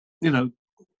 you know,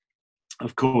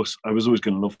 of course, I was always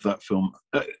going to love that film.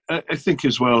 I think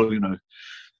as well, you know,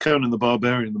 Conan the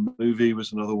Barbarian, the movie,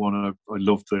 was another one. I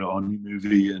loved the Arnie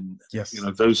movie, and you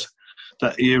know,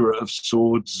 that era of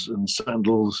swords and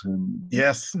sandals, and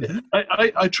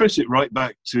I trace it right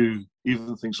back to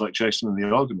even things like Jason and the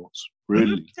Argonauts,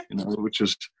 really, you know, which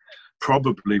is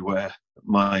probably where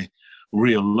my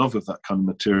real love of that kind of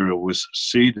material was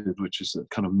seeded, which is a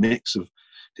kind of mix of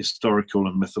historical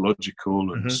and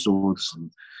mythological and swords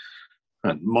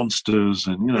and monsters,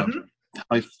 and you know,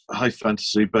 high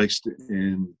fantasy based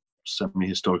in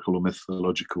semi-historical or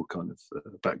mythological kind of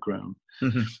background,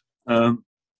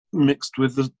 mixed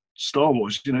with the Star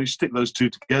Wars. You know, you stick those two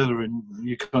together and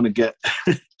you kind of get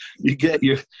you get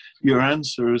your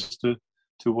answer as to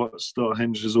what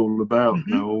Stonehenge is all about,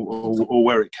 you know, or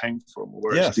where it came from, or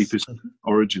where its deepest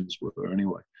origins were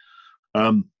anyway.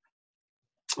 And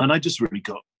I just really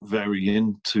got very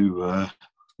into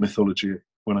mythology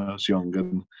when I was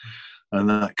young, and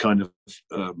that kind of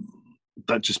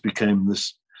that just became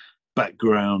this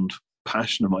background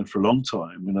passion of mine for a long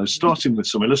time. You know, starting with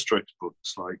some illustrated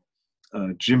books, like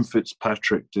Jim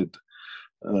Fitzpatrick did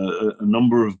a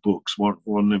number of books.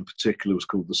 One in particular was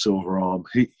called The Silver Arm.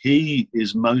 He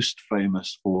is most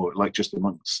famous for, like, just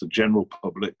amongst the general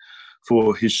public,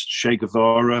 for his Che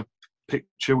Guevara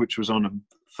picture, which was on a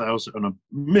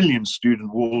million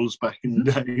student walls back in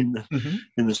the day in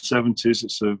the 70s.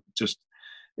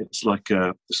 It's like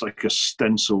a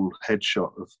stenciled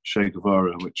headshot of Che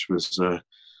Guevara, which was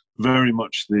very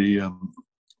much the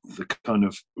kind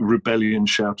of rebellion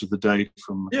shout of the day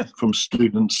from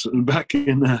students back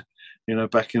in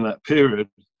that period.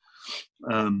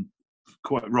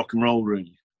 Quite rock and roll,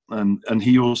 really. And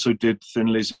he also did Thin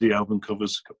Lizzy album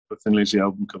covers,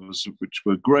 which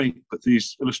were great. But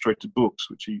these illustrated books,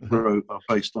 which he wrote, are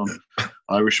based on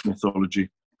Irish mythology.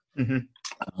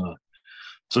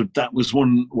 So that was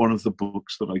one of the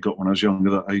books that I got when I was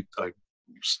younger that I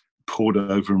pored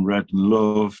over and read and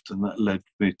loved, and that led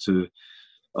me to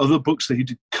other books that he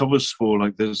did covers for.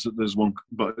 Like there's a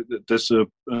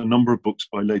number of books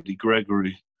by Lady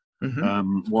Gregory.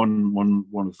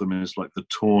 One of them is like The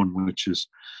Torn, which is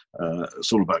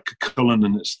it's all about Cuchulainn,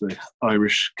 and it's the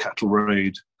Irish cattle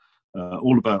raid,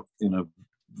 all about, you know,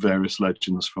 various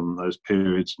legends from those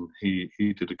periods, and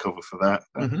he did a cover for that.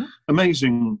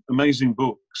 Amazing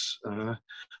books,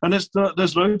 and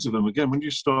there's loads of them. Again, when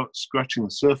you start scratching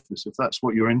the surface, if that's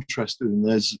what you're interested in,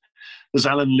 there's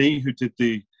Alan Lee, who did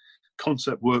the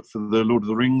concept work for the Lord of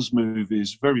the Rings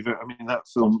movies. Very, very. I mean,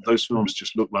 those films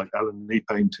just look like Alan Lee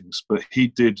paintings. But he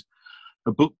did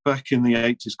a book back in the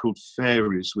 80s called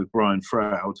Fairies with Brian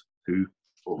Froud, who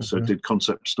also did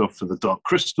concept stuff for the Dark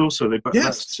Crystal. So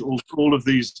that's all of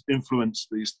these influence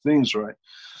these things, right?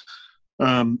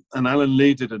 And Alan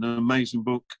Lee did an amazing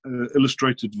book,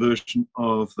 illustrated version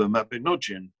of the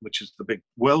Mabinogion, which is the big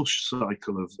Welsh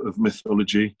cycle of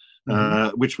mythology,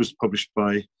 which was published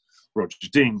by Roger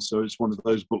Dean. So it's one of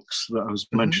those books that I was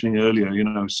mentioning earlier, you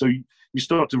know. So you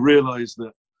start to realize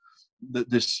that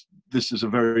this is a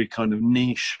very kind of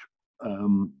niche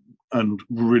and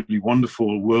really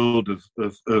wonderful world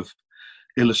of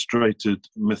illustrated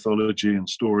mythology and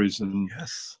stories and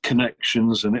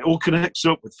connections, and it all connects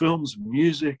up with films and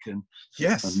music and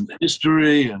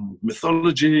history and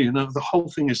mythology. You know, the whole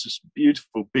thing is this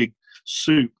beautiful big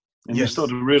soup, and you start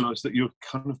to realize that you're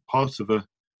kind of part of a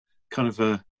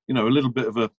you know, a little bit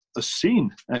of a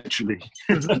scene, actually.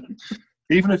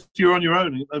 Even if you're on your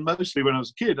own. And mostly when I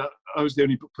was a kid, I was the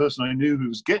only person I knew who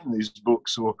was getting these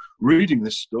books or reading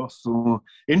this stuff or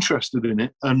interested in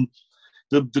it. And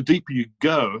the deeper you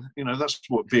go, you know, that's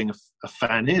what being a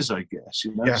fan is, I guess.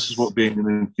 You know, this is what being an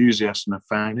enthusiast and a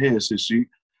fan is you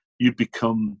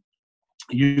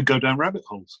go down rabbit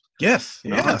holes. Yes,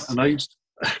 you know? And I used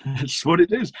it's what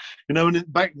it is. You know, and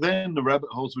back then the rabbit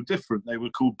holes were different. They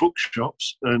were called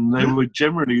bookshops, and they were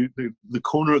generally the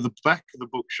corner of the back of the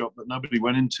bookshop that nobody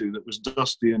went into, that was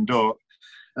dusty and dark,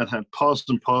 and had piles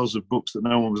and piles of books that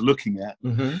no one was looking at,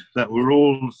 that were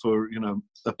all for, you know,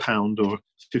 £1 or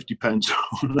 50 pence.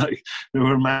 Like, they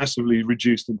were massively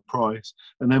reduced in price,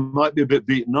 and they might be a bit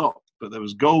beaten up, but there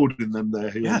was gold in them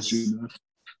there. You know?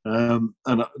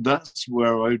 And that's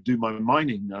where I would do my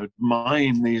mining. I would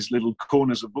mine these little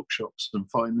corners of bookshops and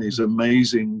find these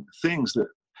amazing things that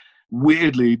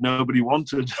weirdly nobody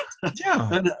wanted.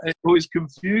 And it always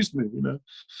confused me, you know.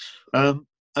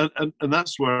 And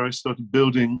that's where I started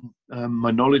building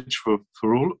my knowledge for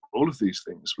all of these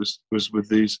things was with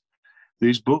these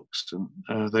books, and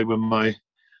they were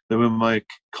my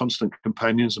constant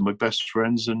companions and my best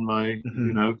friends and my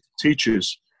you know,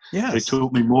 teachers. They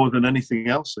taught me more than anything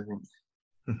else, I think.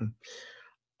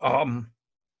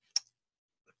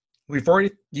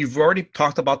 You've already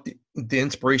talked about the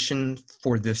inspiration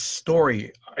for this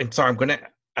story, and so I'm going to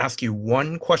ask you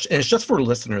one question, and it's just for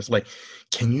listeners. Like,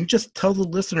 can you just tell the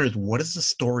listeners what is the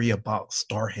story about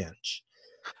Starhenge?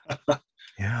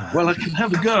 Well, I can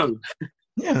have a go.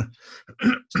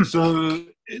 So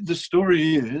the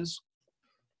story is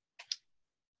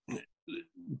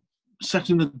set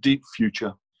in the deep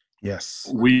future.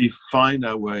 We find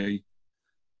our way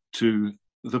to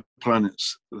the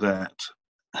planets that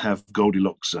have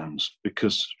Goldilocks zones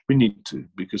because we need to,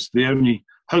 because the only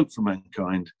hope for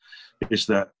mankind is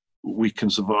that we can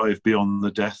survive beyond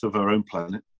the death of our own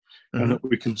planet, and that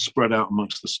we can spread out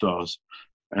amongst the stars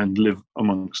and live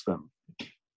amongst them,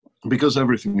 because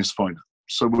everything is finite.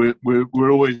 So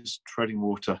we're always treading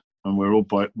water, and we're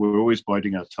always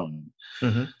biding our time.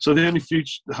 So the only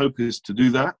future hope is to do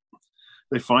that.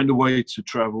 They find a way to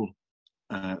travel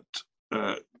at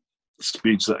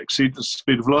speeds that exceed the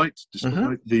speed of light,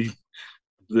 despite the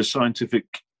scientific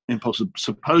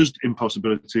supposed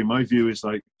impossibility. My view is,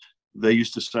 like, they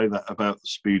used to say that about the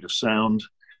speed of sound.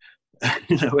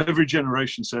 You know, every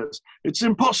generation says it's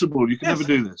impossible, you can never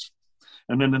do this,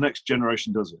 and then the next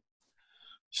generation does it.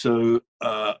 So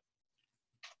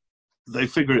they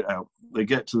figure it out. They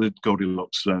get to the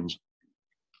Goldilocks zones.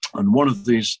 And one of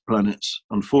these planets,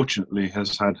 unfortunately,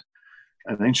 has had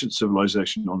an ancient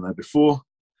civilization on there before,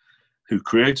 who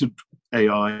created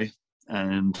AI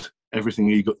and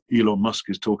everything Elon Musk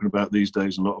is talking about these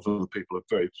days, and a lot of other people are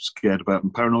very scared about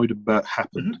and paranoid about,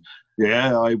 happened. The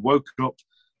AI woke up,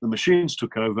 the machines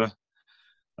took over.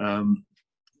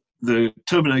 The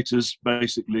Terminators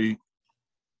basically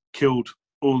killed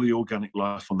all the organic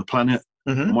life on the planet.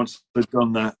 And once they'd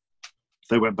done that,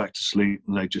 they went back to sleep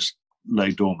and they just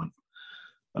lay dormant.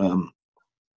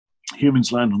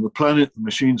 Humans land on the planet, the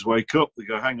machines wake up, they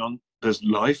go, hang on, there's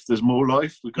life, there's more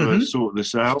life, we've got to sort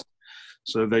this out.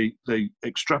 So they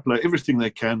extrapolate everything they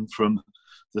can from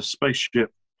the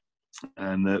spaceship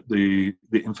and the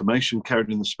information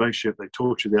carried in the spaceship. They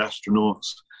torture the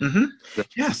astronauts.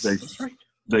 That's right.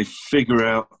 They figure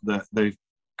out that they've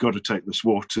got to take this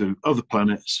war to other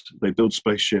planets. They build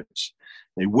spaceships.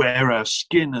 They wear our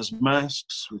skin as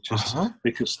masks, which is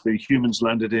because the humans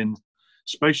landed in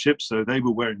spaceships, so they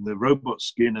were wearing the robot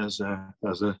skin as a.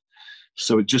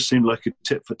 So it just seemed like a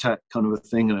tit for tat kind of a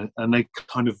thing, and they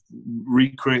kind of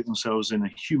recreate themselves in a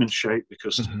human shape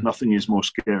because nothing is more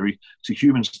scary to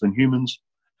humans than humans.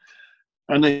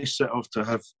 and they set off to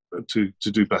have to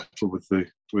do battle with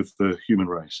the human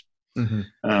race.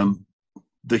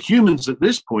 The humans at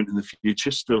this point in the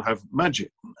future still have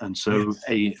magic, and so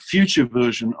a future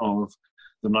version of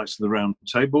the Knights of the Round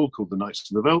Table, called the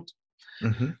Knights of the Veld,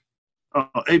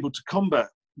 are able to combat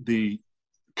the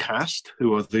caste,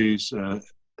 who are these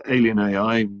alien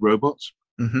AI robots,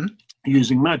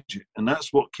 using magic, and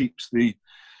that's what keeps the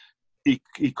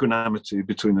equanimity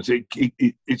between us.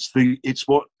 It's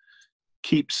what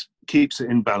keeps it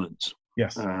in balance.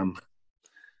 Yes.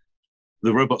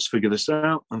 The robots figure this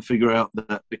out and figure out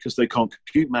that because they can't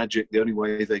compute magic, the only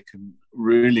way they can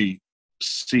really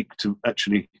seek to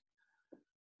actually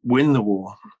win the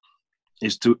war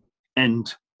is to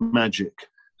end magic.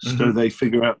 So they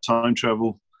figure out time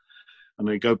travel and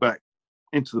they go back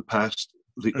into the past.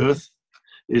 The Earth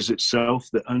is itself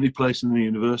the only place in the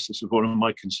universe, this is one of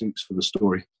my conceits for the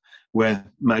story, where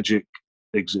magic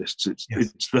exists. It's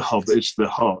the hub, it's the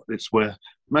heart, it's where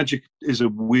magic is a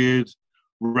weird,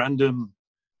 random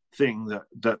thing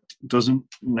that doesn't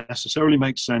necessarily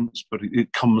make sense, but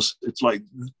it comes, it's like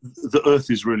the Earth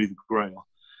is really the grail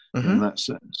in that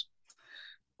sense.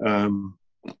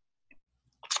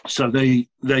 So they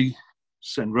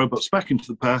send robots back into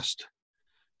the past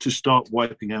to start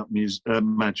wiping out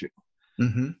magic.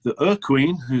 The Earth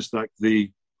Queen, who's like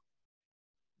the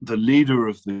leader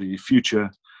of the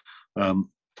future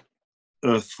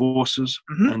Earth forces,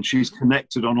 and she's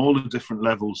connected on all the different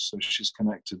levels. So she's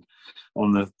connected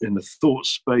in the thought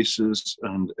spaces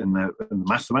and in the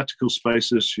mathematical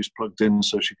spaces. She's plugged in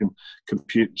so she can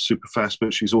compute super fast,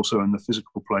 but she's also in the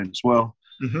physical plane as well,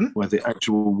 where the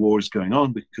actual war is going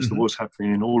on, because the war's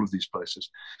happening in all of these places.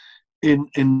 In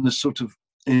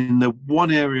the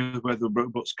one area where the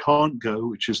robots can't go,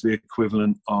 which is the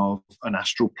equivalent of an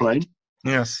astral plane.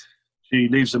 Yes. She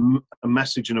leaves a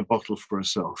message in a bottle for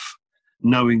herself,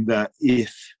 knowing that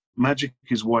if magic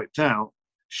is wiped out,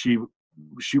 she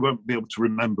won't be able to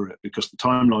remember it, because the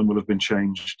timeline will have been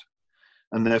changed,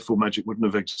 and therefore magic wouldn't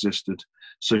have existed.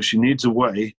 So she needs a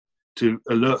way to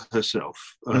alert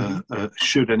herself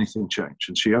should anything change.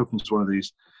 And she opens one of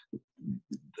these.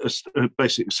 A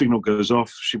basic signal goes off.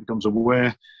 She becomes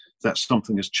aware that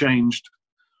something has changed.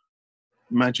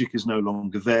 Magic is no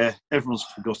longer there. Everyone's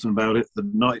forgotten about it. The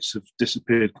knights have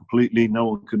disappeared completely. No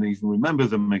one can even remember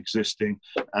them existing.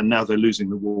 And now they're losing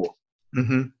the war.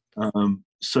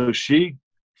 So she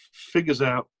figures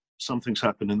out something's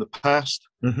happened in the past.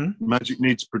 Magic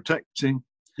needs protecting.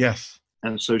 Yes.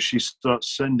 And so she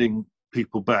starts sending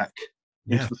people back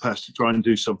into the past to try and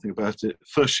do something about it.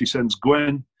 First, she sends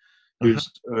Gwen,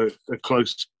 who's a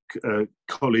close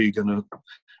colleague and a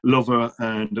lover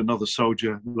and another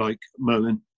soldier like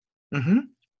Merlin,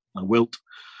 Wilt,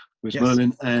 who's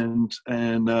Merlin, and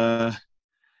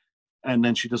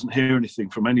then she doesn't hear anything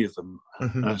from any of them.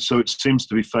 So it seems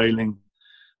to be failing,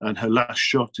 and her last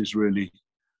shot is really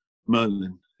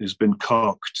Merlin, who's been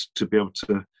carked to be able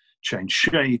to change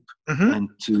shape and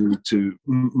to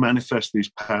manifest these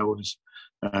powers.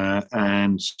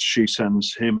 And she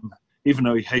sends him, even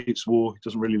though he hates war, he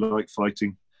doesn't really like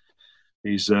fighting.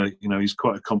 He's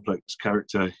quite a complex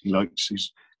character. He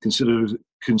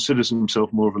considers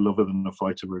himself more of a lover than a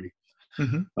fighter, really.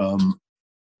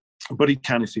 But he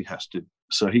can if he has to.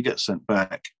 So he gets sent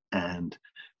back, and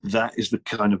that is the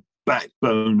kind of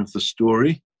backbone of the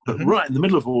story. But right in the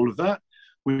middle of all of that,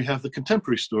 we have the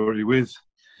contemporary story with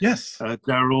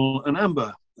Daryl and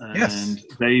Amber, and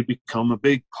they become a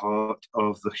big part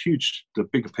of the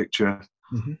bigger picture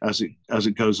as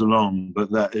it goes along.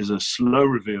 But that is a slow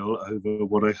reveal over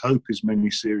what I hope is many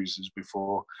series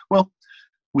before. Well,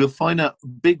 we'll find out a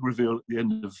big reveal at the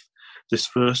end of this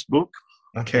first book,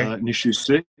 in issue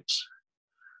 6.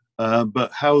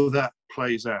 But how that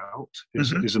plays out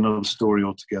is another story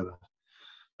altogether.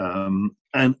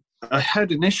 And I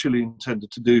had initially intended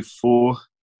to do four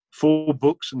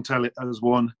books and tell it as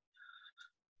one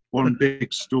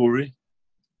big story.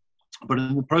 But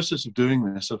in the process of doing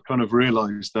this, I've kind of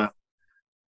realized that,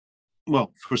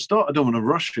 well, for a start, I don't want to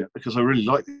rush it, because I really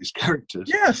like these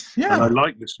characters. And I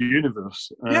like this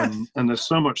universe. And there's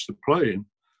so much to play in.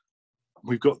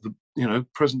 We've got the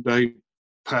present day,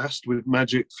 past with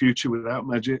magic, future without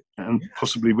magic, and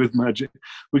possibly with magic.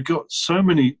 We've got so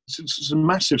many. It's a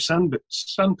massive sandpit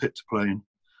to play in.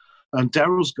 And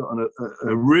Daryl's got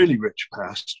a really rich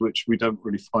past, which we don't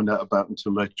really find out about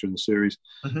until later in the series.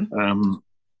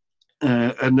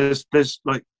 And there's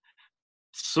like,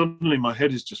 suddenly my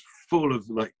head is just full of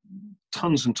like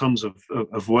tons and tons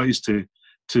of ways to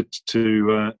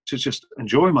just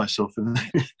enjoy myself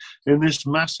in this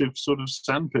massive sort of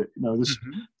sandpit,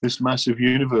 this massive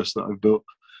universe that I've built.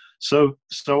 So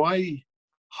I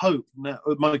hope now,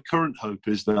 my current hope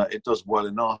is that it does well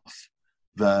enough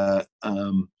that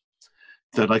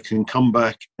that I can come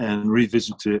back and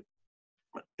revisit it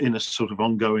in a sort of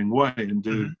ongoing way and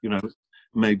do, you know,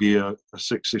 maybe a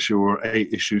 6-issue or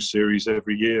 8-issue series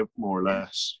every year, more or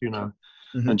less, you know,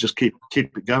 and just keep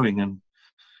it going. And,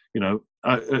 you know,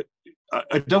 I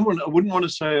wouldn't want to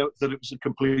say that it was a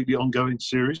completely ongoing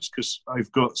series, because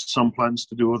I've got some plans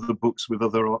to do other books with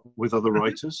other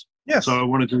writers. Yes. So I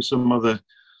want to do some other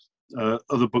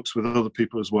books with other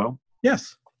people as well.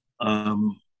 Yes.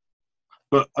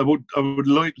 But I would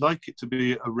like it to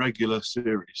be a regular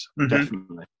series,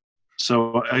 definitely.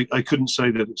 So I couldn't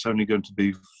say that it's only going to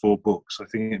be 4 books. I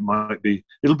think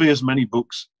it'll be as many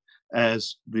books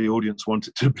as the audience want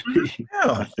it to be.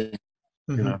 Yeah. I think,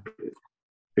 you know,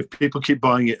 if people keep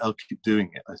buying it, I'll keep doing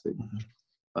it. I think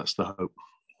that's the hope.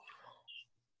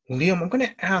 Liam, I'm going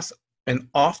to ask an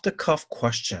off-the-cuff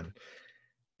question,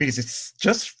 because it's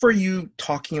just for you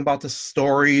talking about the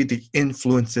story, the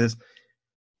influences.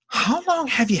 How long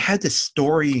have you had this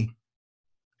story?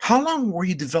 How long were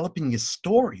you developing your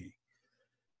story?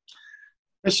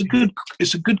 It's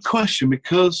a good question,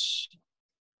 because,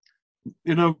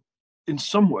 you know, in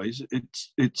some ways it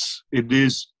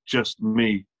is just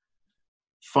me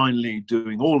finally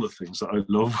doing all the things that I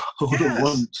love all at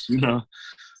once, you know.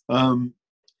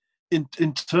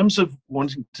 In terms of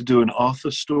wanting to do an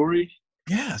Arthur story,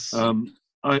 yes,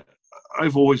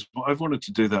 I've wanted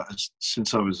to do that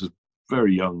since I was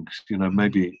very young, you know,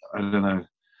 maybe, I don't know,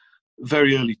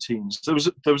 very early teens. There was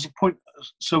a point.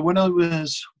 So when I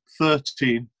was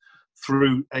 13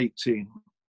 through 18,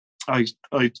 I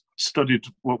studied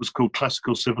what was called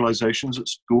classical civilizations at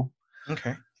school.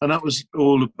 Okay. And that was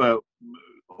all about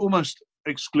almost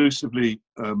exclusively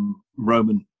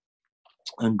Roman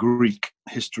and Greek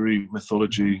history,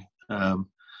 mythology,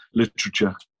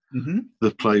 literature,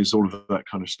 the plays, all of that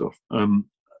kind of stuff. And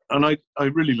I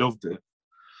really loved it.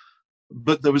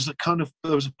 But there was a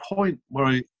point where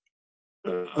I,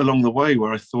 along the way,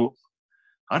 where I thought,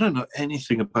 I don't know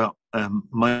anything about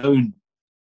my own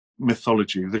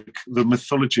mythology, the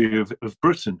mythology of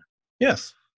Britain.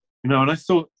 Yes. You know, and I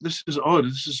thought, this is odd.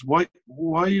 This is why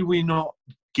are we not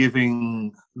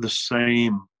giving the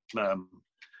same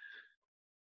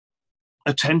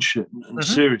attention and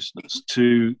seriousness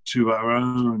to our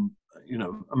own, you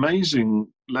know, amazing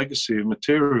legacy of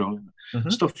material,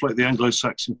 stuff like the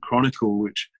Anglo-Saxon Chronicle,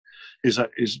 which is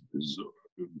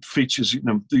features, you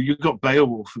know, you've got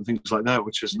Beowulf and things like that,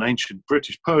 which is an ancient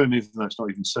British poem, even though it's not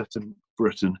even set in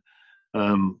Britain.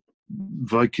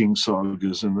 Viking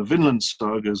sagas and the Vinland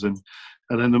sagas, and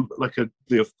then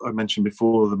I mentioned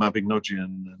before, the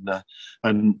Mabinogion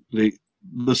and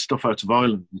the stuff out of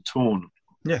Ireland, the Torn.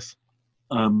 Yes.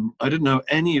 I didn't know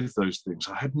any of those things.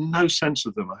 I had no sense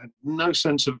of them. I had no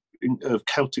sense of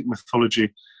Celtic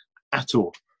mythology at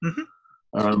all.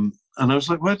 And I was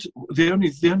like, what? The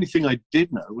only thing I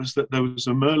did know was that there was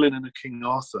a Merlin and a King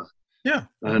Arthur. Yeah.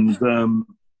 And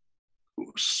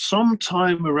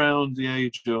sometime around the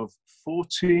age of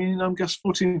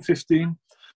 14, 15,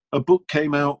 a book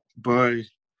came out by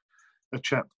a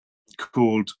chap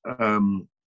called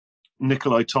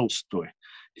Nikolai Tolstoy.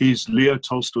 He's Leo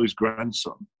Tolstoy's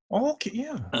grandson. Oh, okay,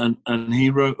 yeah. And he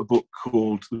wrote a book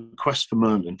called The Quest for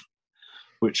Merlin,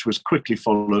 which was quickly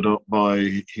followed up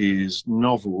by his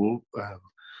novel,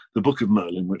 The Book of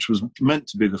Merlin, which was meant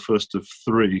to be the first of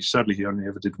 3. Sadly, he only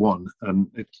ever did 1, and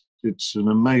it's an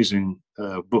amazing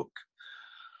book.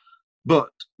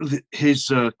 But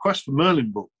his Quest for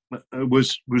Merlin book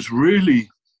was really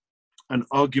an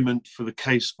argument for the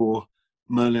case for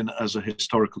Merlin as a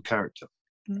historical character.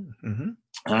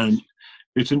 And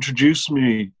it introduced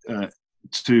me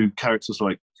to characters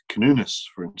like Canunus,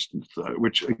 for instance,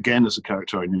 which again is a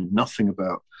character I knew nothing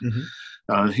about.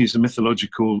 He's a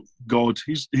mythological god.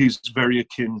 He's very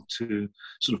akin to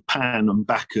sort of Pan and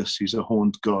Bacchus. He's a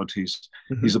horned god. He's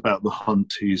about the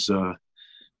hunt. He's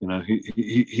you know,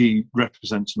 he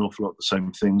represents an awful lot of the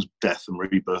same things, death and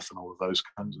rebirth and all of those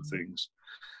kinds of things.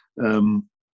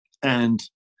 And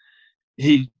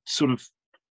he sort of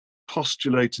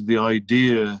postulated the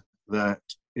idea that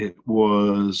it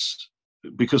was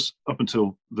because up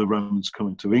until the Romans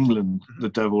coming to England, the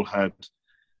devil had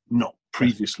not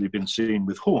previously been seen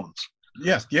with horns.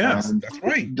 Yes, and that's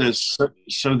right. There's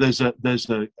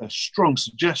a strong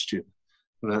suggestion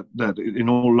that in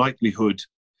all likelihood,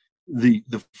 the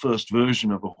first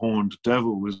version of a horned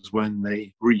devil was when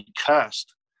they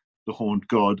recast the horned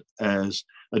god as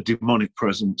a demonic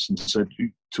presence and said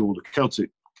to all the Celtic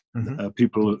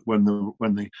people, when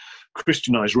the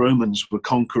Christianized Romans were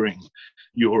conquering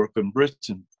Europe and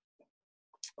Britain,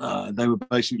 they were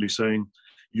basically saying,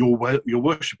 you're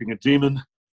worshipping a demon,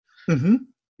 Mm-hmm.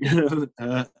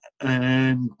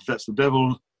 And that's the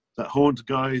devil. That horned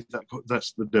guy,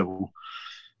 that's the devil.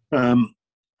 And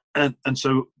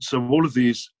so all of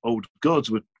these old gods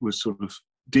were sort of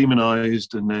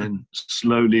demonized and then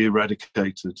slowly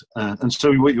eradicated. And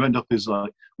so what you end up is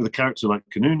like with a character like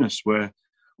Canunus, where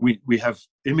we have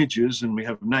images and we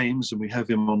have names and we have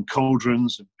him on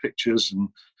cauldrons and pictures and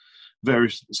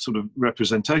various sort of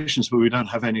representations, but we don't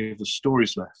have any of the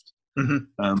stories left,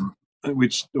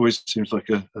 which always seems like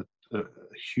a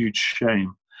huge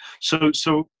shame. So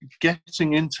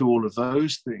getting into all of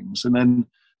those things and then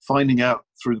finding out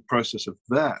through the process of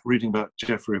that, reading about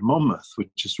Geoffrey of Monmouth,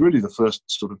 which is really the first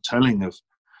sort of telling of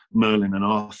Merlin and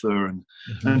Arthur, and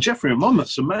Geoffrey of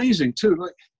Monmouth's amazing too.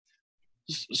 Like,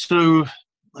 so,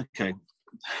 okay,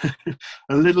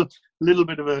 a little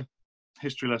bit of a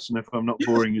history lesson if I'm not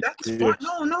boring you. That's fine.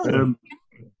 No.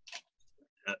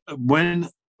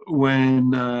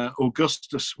 When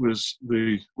Augustus was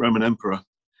the Roman emperor,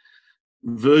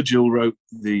 Virgil wrote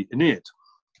the Aeneid,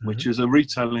 which is a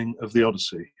retelling of the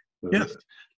Odyssey. Yes.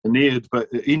 Aeneid, but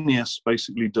Aeneas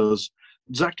basically does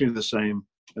exactly the same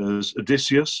as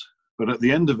Odysseus, but at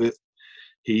the end of it,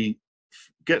 he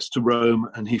gets to Rome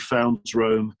and he founds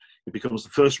Rome. He becomes the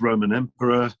first Roman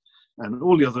emperor, and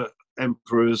all the other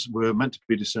emperors were meant to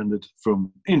be descended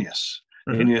from Aeneas.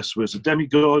 Aeneas was a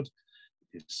demigod.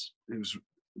 It was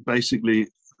basically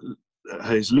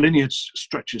his lineage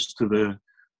stretches to the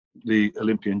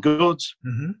Olympian gods.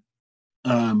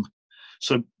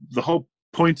 So the whole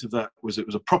point of that was it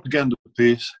was a propaganda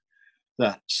piece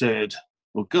that said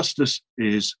Augustus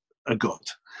is a god.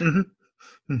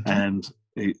 And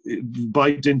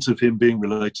by dint of him being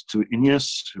related to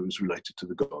Aeneas, who is related to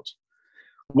the gods.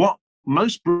 What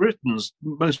most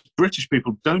British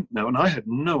people don't know, and I had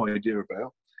no idea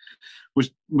about,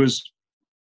 was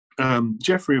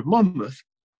Geoffrey of Monmouth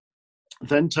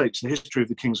then takes the history of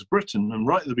the kings of Britain, and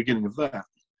right at the beginning of that,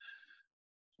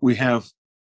 we have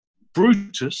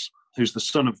Brutus, who's the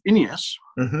son of Aeneas,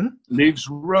 leaves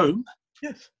Rome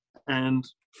and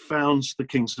founds the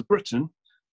kings of Britain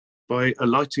by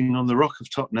alighting on the rock of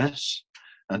Totnes,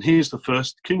 and he is the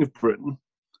first king of Britain.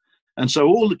 And so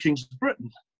all the kings of Britain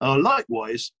are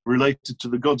likewise related to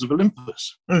the gods of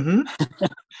Olympus,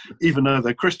 even though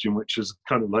they're Christian, which is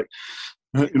kind of like,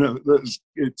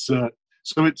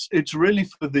 it's really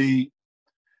for the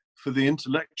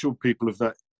intellectual people of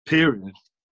that period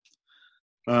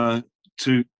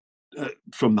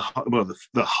from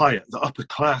the upper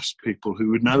class people who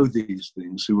would know these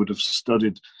things, who would have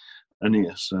studied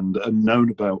Aeneas and known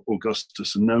about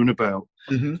Augustus and known about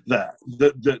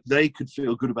that they could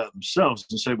feel good about themselves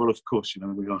and say, well, of course,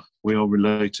 we are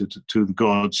related to the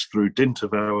gods through dint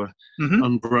of our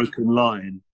unbroken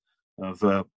line of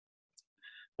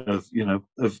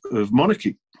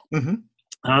monarchy. And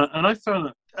I found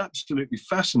that absolutely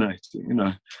fascinating,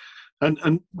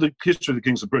 And the history of the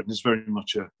kings of Britain is very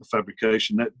much a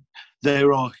fabrication. That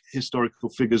there are historical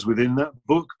figures within that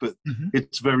book, but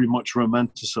it's very much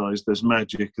romanticized. There's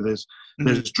magic. There's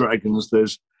dragons.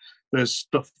 There's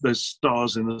stuff. There's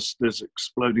stars in this. There's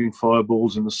exploding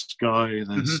fireballs in the sky.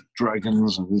 There's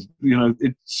dragons, and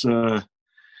it's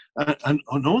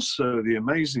and also the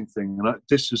amazing thing, and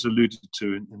this is alluded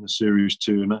to in the series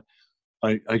too. And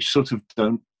I sort of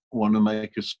don't want to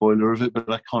make a spoiler of it,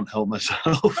 but I can't help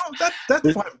myself. No,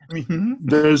 that's fine.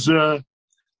 There's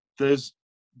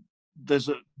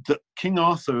the King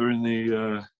Arthur in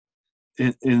the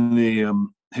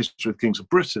history of the Kings of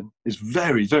Britain is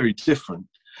very, very different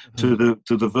to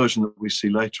the version that we see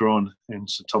later on in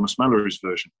Sir Thomas Malory's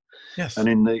version. Yes. And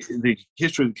in the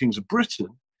history of the Kings of Britain,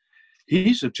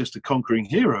 he's just a conquering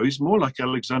hero. He's more like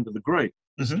Alexander the Great.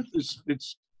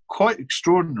 It's quite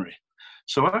extraordinary.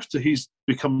 So after he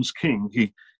becomes king,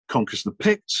 he conquers the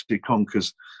Picts, he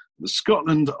conquers the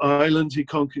Scotland island, he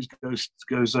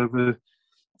goes over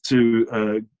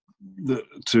to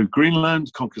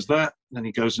Greenland, conquers that, then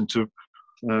he goes into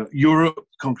Europe,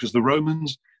 conquers the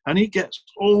Romans, and he gets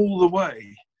all the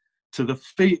way to the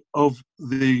feet of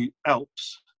the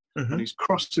Alps, and he's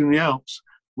crossing the Alps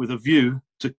with a view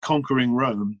to conquering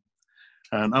Rome.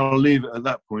 And I'll leave it at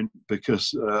that point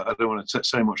because I don't want to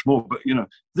say much more. But,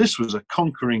 this was a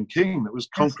conquering king that was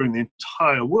conquering the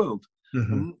entire world.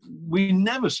 And we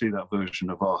never see that version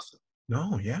of Arthur.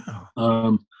 No, yeah.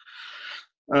 And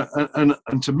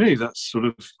to me, that's sort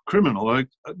of criminal.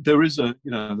 There's a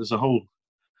whole...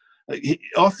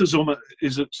 Arthur's almost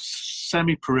is a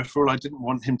semi-peripheral. I didn't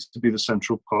want him to be the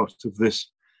central part of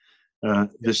this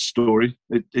story.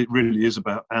 It really is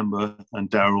about Amber and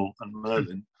Daryl and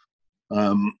Merlin.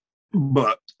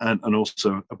 but and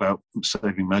also about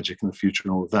saving magic in the future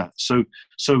and all of that. So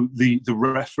the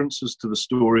references to the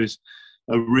stories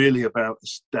are really about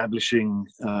establishing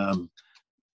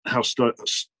how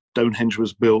Stonehenge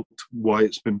was built, why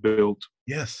it's been built,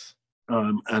 Yes.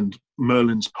 and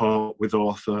Merlin's part with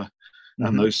Arthur,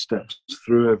 and those steps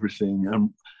through everything,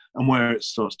 and where it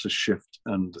starts to shift,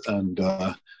 and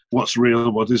what's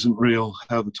real, what isn't real,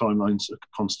 how the timelines are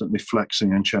constantly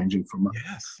flexing and changing from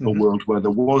a world where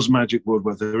there was magic, world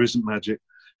where there isn't magic.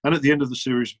 And at the end of the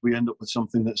series, we end up with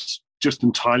something that's just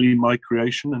entirely my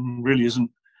creation and really isn't.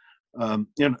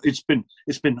 It's been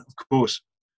of course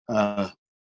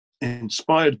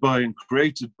inspired by and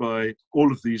created by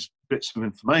all of these bits of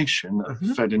information that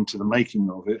fed into the making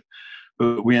of it,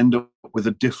 but we end up with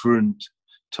a different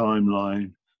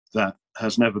timeline that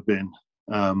has never been,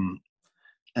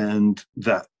 and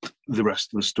that the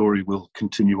rest of the story will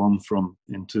continue on from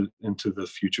into the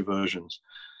future versions.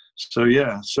 So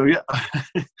yeah,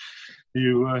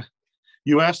 you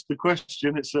asked the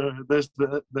question. It's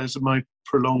there's my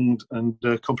prolonged and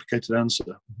complicated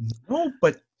answer. No,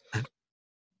 but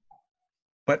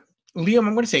Liam,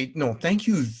 I'm going to say no. Thank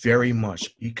you very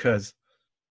much, because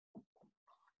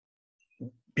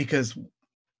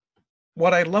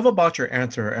what I love about your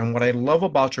answer and what I love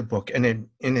about your book, and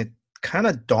it kind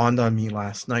of dawned on me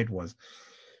last night, was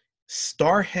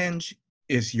Stonehenge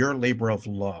is your labor of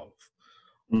love.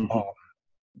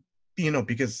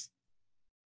 Because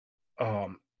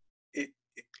and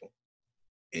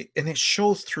it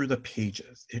shows through the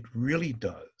pages. It really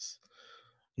does.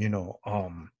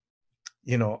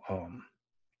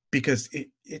 Because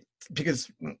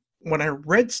because when I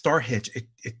read Stonehenge,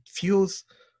 it feels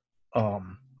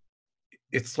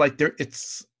it's like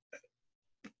it's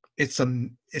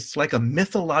like a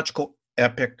mythological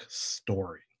epic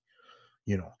story.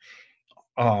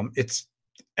 It's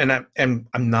and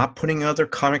I'm not putting other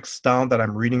comics down that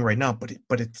I'm reading right now,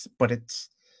 but it's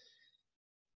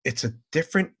a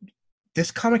different.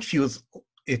 This comic feels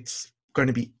it's going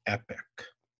to be epic,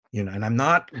 and I'm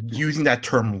not using that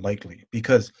term lightly,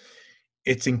 because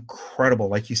it's incredible.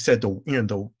 Like you said,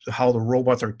 how the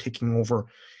robots are taking over,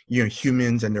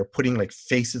 humans, and they're putting like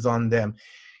faces on them,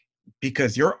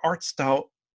 because your art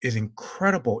style is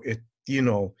incredible. It's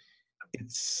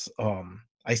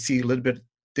I see a little bit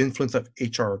the influence of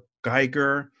H.R.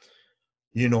 Geiger.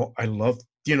 I love,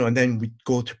 and then we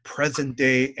go to present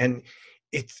day, and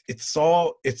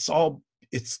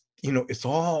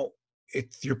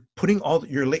you're putting all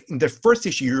in the first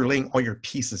issue, you're laying all your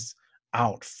pieces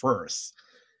out first.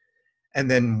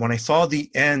 And then when I saw the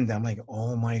end, I'm like,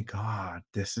 oh my God,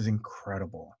 this is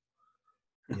incredible.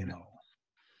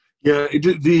 Yeah,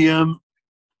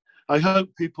 I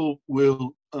hope people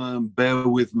will bear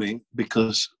with me,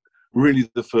 because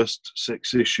really the first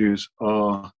 6 issues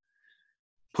are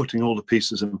putting all the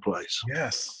pieces in place.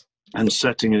 Yes. And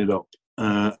setting it up.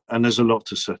 And there's a lot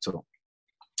to set up.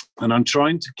 And I'm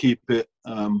trying to keep it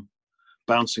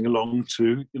bouncing along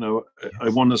too. Yes. I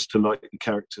want us to like the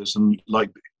characters and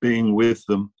like being with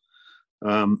them.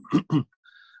 And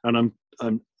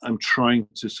I'm trying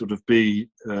to sort of be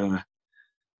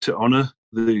to honor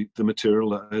the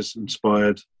material that has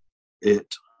inspired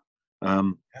it.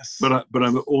 Yes. But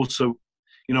I'm also,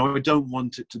 I don't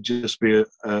want it to just be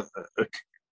a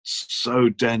so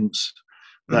dense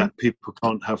that people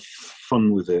can't have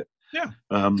fun with it. Yeah.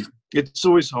 It's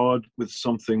always hard with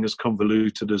something as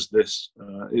convoluted as this.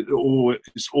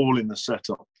 It's all in the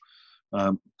setup.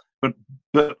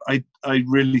 But I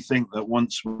really think that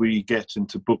once we get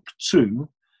into book 2,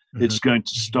 it's going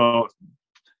to start.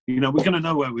 We're going to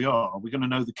know where we are. We're going to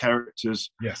know the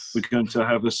characters. Yes. We're going to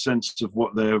have a sense of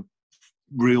what their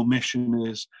real mission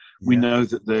is. Yeah. We know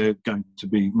that they're going to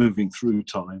be moving through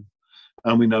time,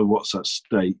 and we know what's at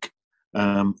stake.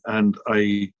 And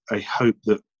I hope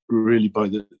that really by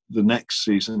the next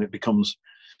season it becomes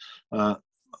a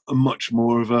much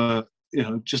more of a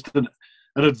just an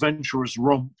adventurous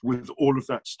romp with all of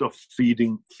that stuff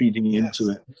feeding into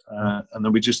it, and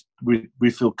then we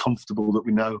feel comfortable that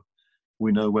we know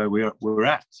where we're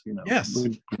at. Yes,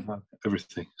 we know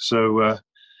everything. So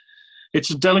it's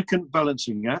a delicate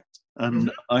balancing act,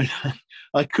 and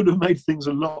I could have made things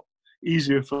a lot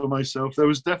easier for myself. There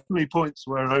was definitely points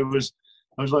where I was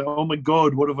like, oh my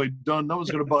God, what have I done? No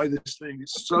one's going to buy this thing.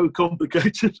 It's so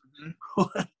complicated.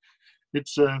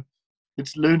 It's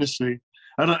lunacy.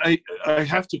 And I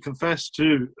have to confess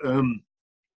too,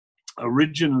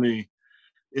 originally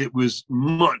it was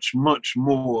much, much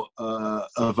more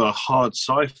of a hard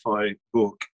sci-fi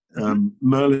book.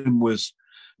 Merlin was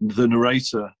the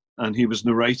narrator, and he was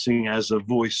narrating as a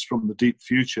voice from the deep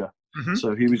future.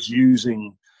 So he was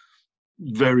using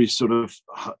very sort of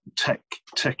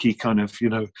techie kind of,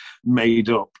 made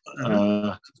up.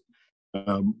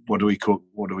 What do we call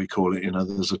it?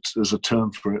 There's a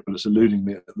term for it, but it's eluding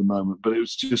me at the moment. But it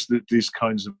was just these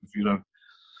kinds of,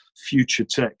 future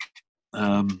tech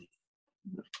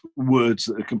words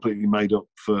that are completely made up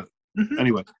for.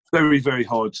 Anyway, very, very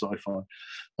hard sci-fi.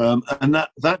 And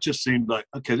that just seemed like,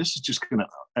 okay, this is just going to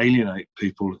alienate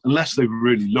people unless they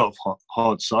really love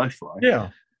hard sci-fi. Yeah,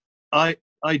 I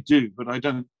do, but I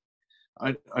don't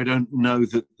know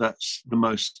that that's the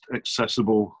most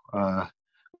accessible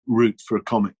route for a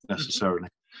comic necessarily.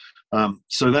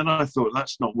 So then I thought,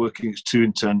 that's not working. It's too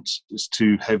intense. It's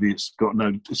too heavy. It's got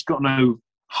no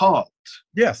heart.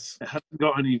 Yes, it hasn't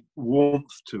got any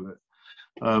warmth to it.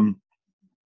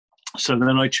 So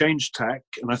then I changed tack,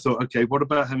 and I thought, okay, what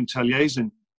about having Taliesin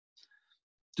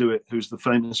do it, who's the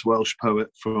famous Welsh poet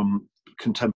from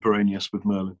contemporaneous with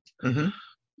Merlin.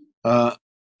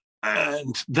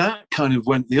 And that kind of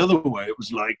went the other way. It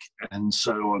was like, and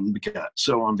so on begat,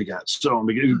 so on begat, so on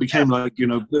begat. It became like,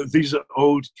 these are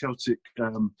old Celtic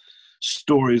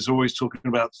stories, always talking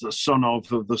about the son of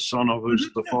who's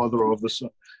the father of the son.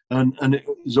 And it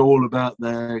was all about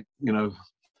their,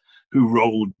 who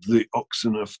rolled the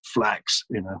oxen of flax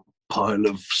in a pile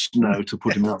of snow to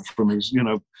put him out from his,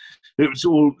 it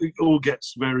all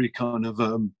gets very kind of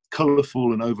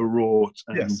colourful and overwrought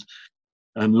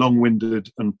and long-winded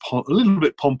and a little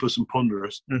bit pompous and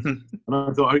ponderous. And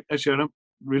I thought, actually, I don't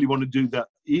really want to do that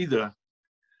either.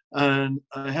 And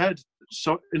I had,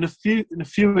 so in a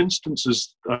few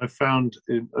instances I found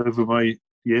over my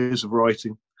years of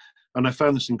writing, and I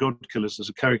found this in God Killers, there's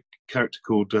a character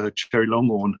called Cherry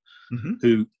Longhorn,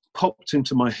 who popped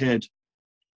into my head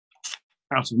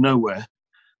out of nowhere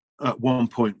at one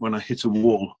point when I hit a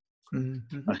wall.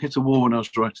 I hit a wall when I was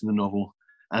writing the novel,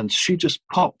 and she just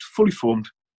popped, fully formed,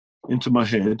 into my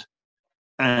head,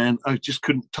 and I just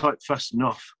couldn't type fast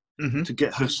enough to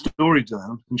get her story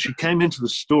down. And she came into the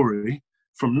story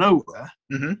from nowhere,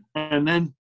 and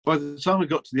then by the time I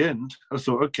got to the end, I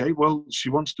thought, okay, well, she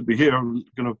wants to be here. I'm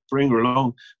going to bring her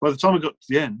along. By the time I got to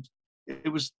the end, it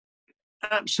was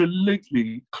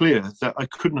absolutely clear that I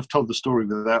couldn't have told the story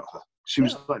without her. She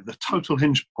was like the total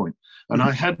hinge point. And I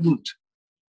hadn't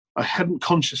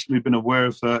consciously been aware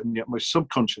of her, and yet my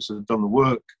subconscious had done the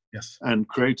work and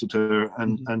created her,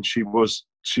 and she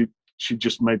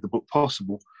just made the book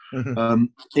possible.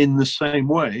 In the same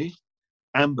way,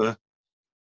 Amber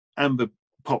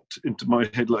popped into my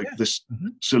head like this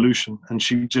solution, and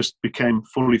she just became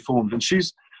fully formed. And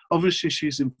she's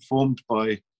informed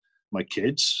by my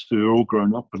kids, who are all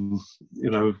grown up, and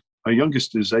my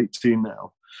youngest is 18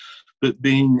 now. But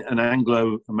being an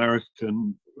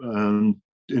Anglo-American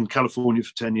in California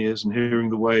for 10 years, and hearing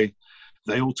the way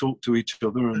they all talk to each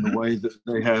other, and the way that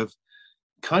they have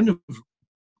kind of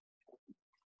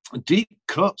deep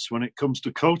cuts when it comes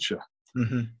to culture.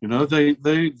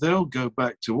 They'll go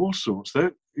back to all sorts.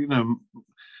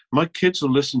 My kids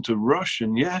will listen to Rush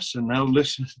and Yes, and they'll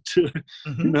listen to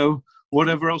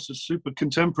whatever else is super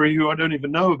contemporary, who I don't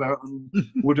even know about, and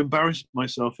would embarrass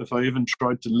myself if I even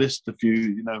tried to list a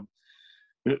few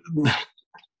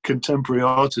contemporary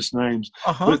artist names.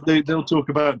 But they'll talk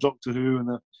about Doctor Who,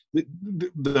 and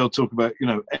they'll talk about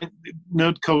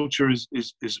nerd culture is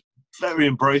very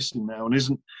embracing now, and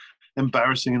isn't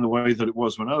embarrassing in the way that it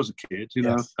was when I was a kid. It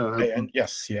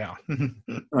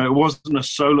wasn't a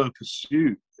solo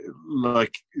pursuit.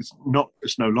 Like it's no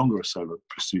longer a solo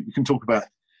pursuit. You can talk about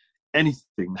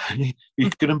anything. You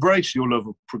can embrace your love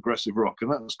of progressive rock,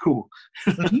 and that was cool.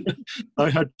 I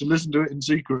had to listen to it in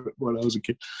secret when I was a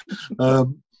kid.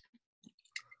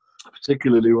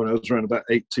 Particularly when I was around about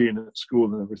 18 at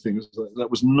school and everything. That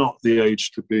was not the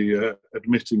age to be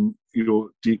admitting your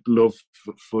deep love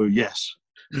for Yes.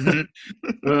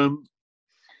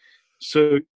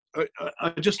 So I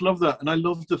just love that, and I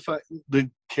love the fact that the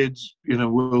kids,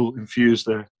 will infuse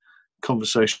their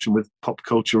conversation with pop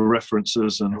culture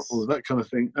references and all of that kind of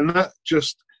thing, and that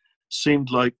just seemed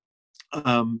like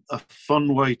a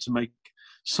fun way to make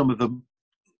some of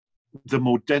the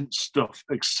more dense stuff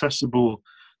accessible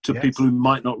to people who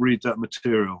might not read that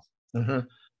material.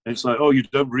 It's like, oh, you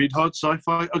don't read hard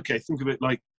sci-fi? Okay, think of it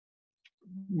like,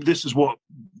 this is what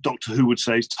Doctor Who would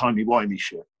say is timey-wimey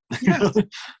shit.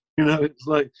 It's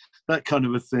like that kind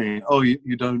of a thing. Oh,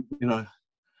 you don't,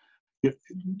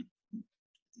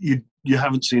 you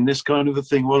haven't seen this kind of a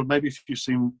thing. Well, maybe if you've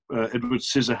seen Edward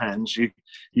Scissorhands,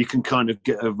 you can kind of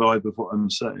get a vibe of what I'm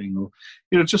saying, or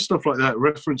just stuff like that.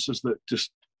 References that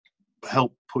just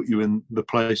help put you in the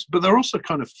place, but they're also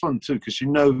kind of fun too, because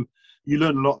you learn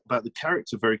a lot about the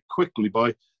character very quickly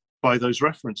by those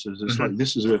references. It's like,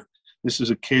 this is this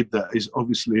is a kid that is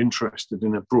obviously interested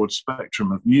in a broad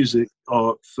spectrum of music,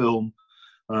 art, film,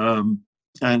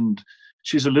 and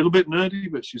she's a little bit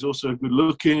nerdy, but she's also good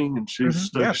looking, and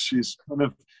she's kind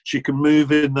of, she can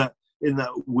move in that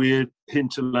weird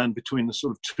hinterland between the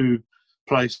sort of two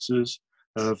places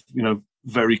of, you know,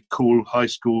 very cool high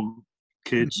school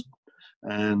kids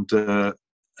and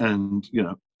you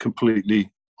know,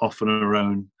 completely off on her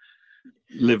own,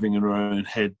 living in her own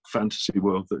head fantasy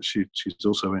world that she's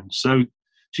also in. So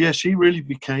yeah, she really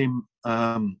became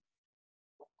the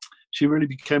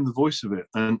voice of it,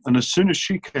 and as soon as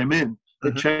she came in,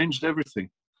 it changed everything.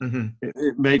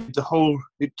 It made the whole,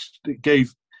 it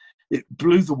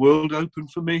blew the world open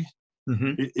for me.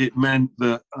 It meant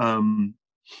that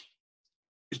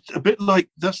it's a bit like,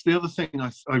 that's the other thing I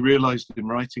realized in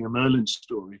writing a Merlin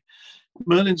story.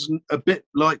 Merlin's a bit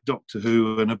like Doctor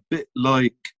Who and a bit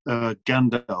like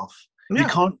Gandalf. You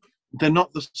can't. They're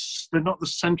not the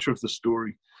center of the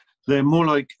story. They're more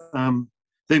like,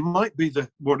 they might be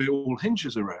what it all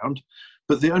hinges around,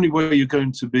 but the only way you're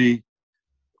going to be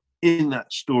in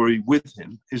that story with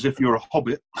him is if you're a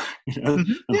hobbit. You know?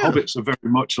 And hobbits are very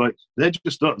much like, they're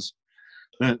just us.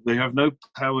 They have no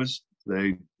powers.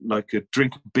 They like a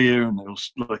drink of beer, and they'll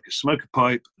like a smoke a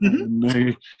pipe, and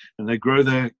they grow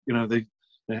their, you know, they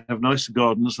have nicer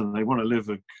gardens, and they want to live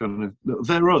a kind of,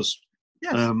 they're us.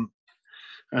 And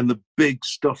the big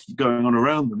stuff going on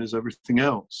around them is everything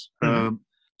else.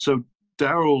 So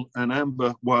Daryl and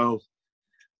Amber, while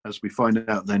as we find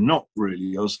out they're not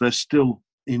really us, they're still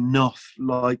enough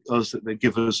like us that they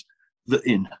give us the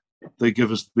in. They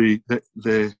give us they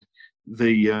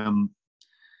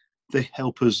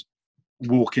help us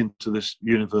walk into this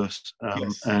universe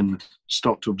and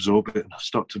start to absorb it and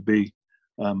start to be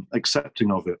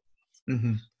accepting of it.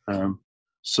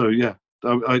 So yeah,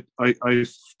 I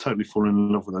totally fall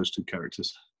in love with those two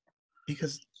characters.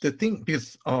 Because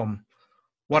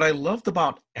what I loved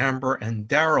about Amber and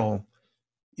Daryl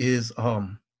is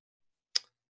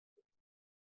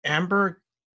Amber,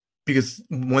 because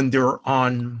when they're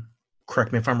on,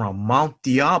 correct me if I'm wrong, Mount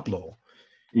Diablo,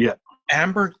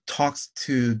 Amber talks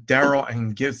to Daryl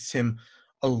and gives him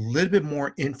a little bit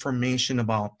more information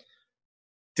about,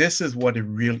 this is what it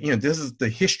really, you know, this is the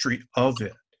history of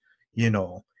it, you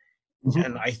know.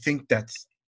 And I think that's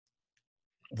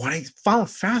what I found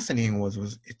fascinating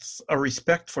was it's a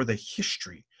respect for the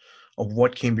history of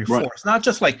what came before. It's not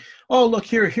just like, oh, look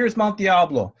here's Mount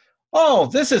Diablo. Oh,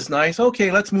 this is nice.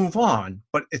 Okay, let's move on.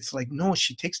 But it's like, no,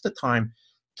 she takes the time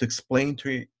to explain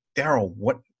to Daryl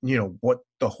what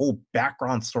the whole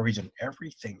background stories and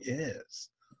everything is.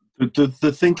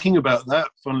 The thinking about that,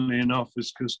 funnily enough,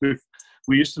 is because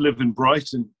we used to live in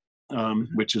Brighton,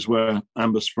 which is where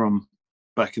Amber's from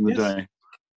back in the day.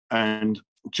 And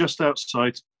just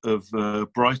outside of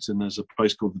Brighton, there's a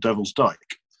place called the Devil's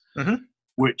Dyke,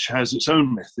 which has its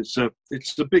own myth. It's a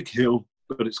big hill,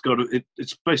 but it's got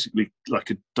it's basically like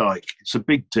a dike. It's a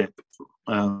big dip,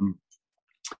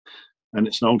 and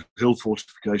it's an old hill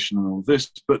fortification and all this.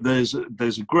 But there's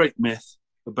a great myth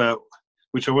about,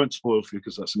 which I won't spoil for you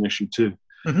because that's an issue too,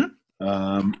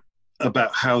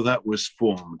 about how that was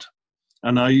formed.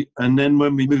 And then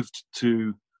when we moved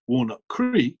to Walnut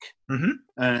Creek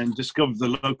and discovered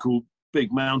the local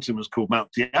big mountain was called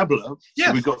Mount Diablo.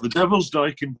 So we got the Devil's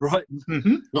Dyke in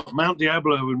Brighton, got Mount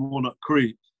Diablo in Walnut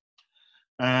Creek.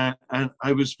 And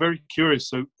I was very curious.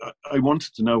 So I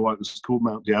wanted to know why it was called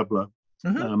Mount Diablo,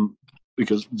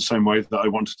 because the same way that I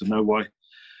wanted to know why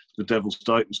the Devil's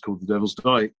Dyke was called the Devil's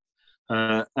Dyke.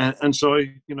 And so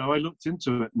I looked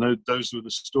into it, and those were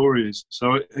the stories.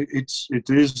 So it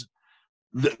is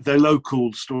the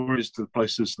local stories to the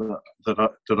places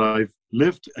that I've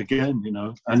lived again, you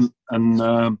know, and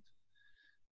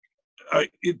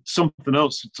it's something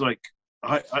else. It's like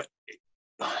I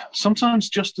sometimes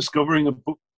just discovering a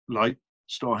book like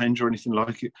Stonehenge or anything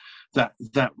like it that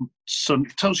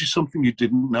tells you something you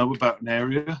didn't know about an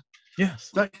area. Yes,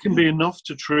 that can be enough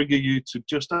to trigger you to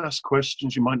just ask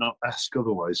questions you might not ask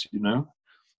otherwise, you know.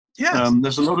 Yes.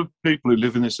 There's a lot of people who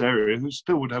live in this area who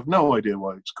still would have no idea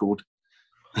why it's called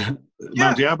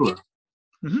Mount Diablo.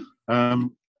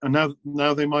 And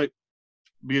now they might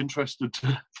be interested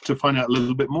to find out a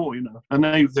little bit more, you know, and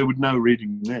they would know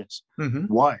reading this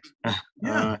why.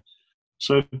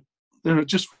 So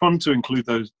just fun to include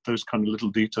those kind of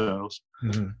little details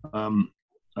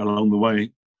along the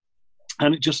way,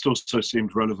 and it just also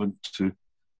seemed relevant to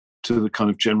the kind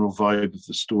of general vibe of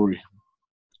the story.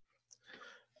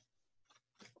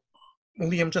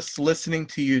 Liam, just listening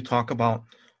to you talk about,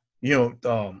 your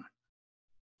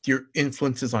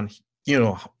influences on,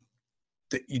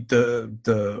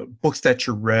 the books that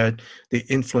you read, the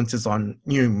influences on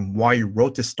you know, why you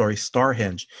wrote this story,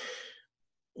 Starhenge.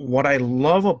 What I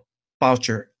love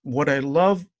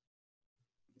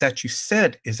that you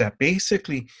said is that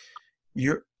basically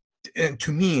you're, and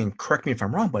to me, and correct me if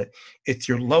I'm wrong, but it's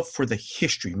your love for the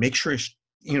history. Make sure it's,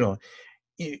 you know,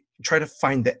 you try to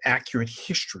find the accurate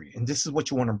history, and this is what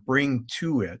you want to bring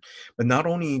to it. But not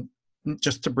only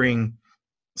just to bring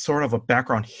sort of a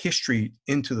background history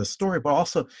into the story, but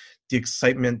also the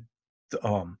excitement,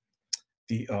 the,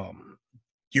 the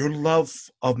your love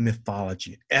of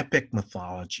mythology, epic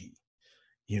mythology.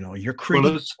 You know, you're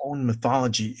creating your own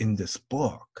mythology in this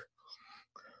book.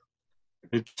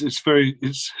 It's very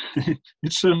it's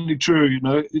it's certainly true. You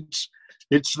know, it's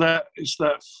that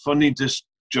funny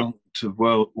disjunctive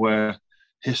world where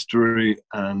history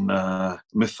and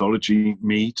mythology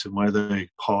meet, and where they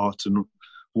part, and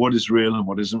what is real and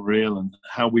what isn't real, and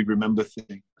how we remember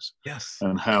things. Yes.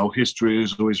 And how history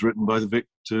is always written by the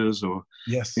victors, or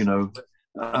yes, you know,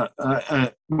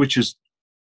 which is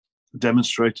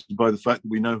demonstrated by the fact that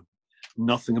we know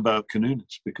nothing about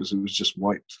Canunas because it was just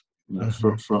wiped, you know,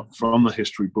 from the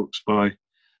history books by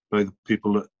the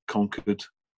people that conquered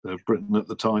Britain at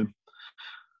the time.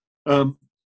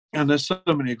 And there's so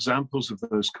many examples of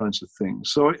those kinds of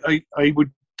things. So I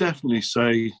would definitely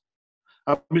say,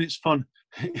 I mean, it's fun.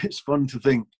 It's fun to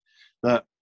think that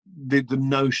the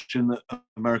notion that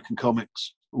American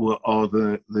comics are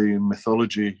the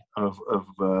mythology of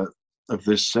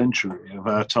this century, of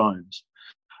our times,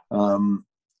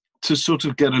 to sort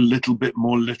of get a little bit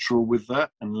more literal with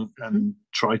that, and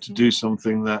try to do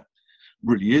something that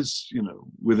really is, you know,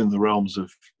 within the realms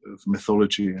of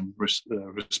mythology and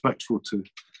respectful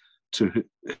to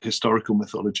historical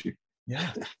mythology.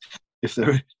 Yeah. if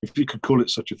you could call it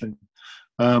such a thing.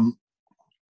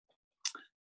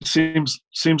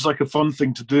 Seems like a fun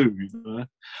thing to do. You know?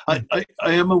 I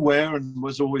am aware, and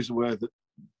was always aware,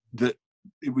 that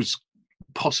it was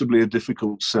possibly a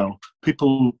difficult sell.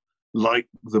 People like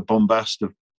the bombast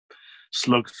of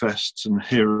slugfests and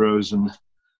heroes and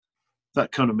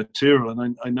that kind of material,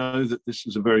 and I know that this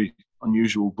is a very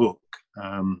unusual book.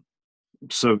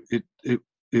 So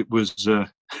it was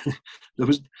there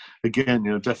was, again,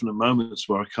 you know, definite moments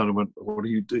where I kind of went, "What are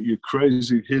you do? You're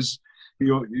crazy."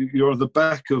 You're the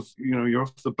back of, you know, you're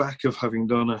off the back of having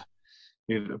done a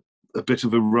bit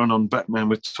of a run on Batman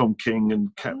with Tom King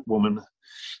and Catwoman,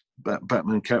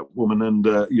 Batman, Catwoman, and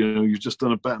you know, you've just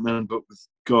done a Batman book with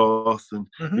Garth, and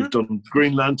you've done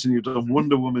Green Lantern, you've done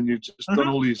Wonder Woman, you've just done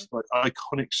all these like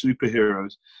iconic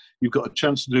superheroes. You've got a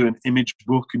chance to do an Image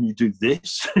book, and you do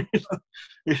this.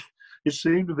 It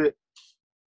seemed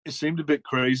a bit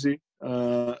crazy.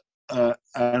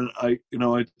 And I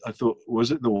thought,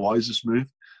 was it the wisest move?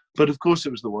 But of course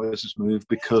it was the wisest move,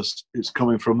 because it's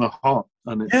coming from the heart,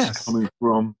 and it's coming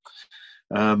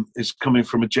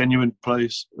from a genuine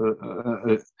place,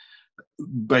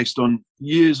 based on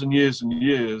years and years and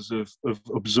years of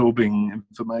absorbing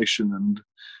information and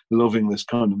loving this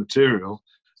kind of material,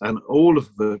 and all of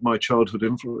my childhood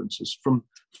influences from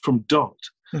Dot.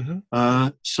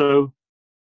 So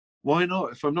why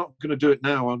not? If I'm not going to do it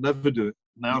now, I'll never do it.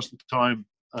 Now's the time.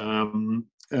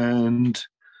 And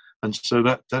so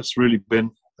that's really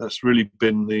been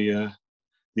the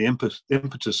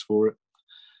impetus for it.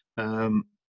 And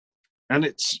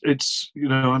it's you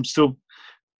know,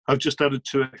 I've just added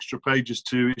 2 extra pages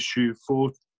to issue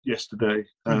 4 yesterday,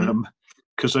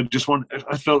 because I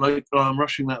felt like, oh, I'm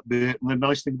rushing that bit. And the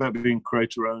nice thing about being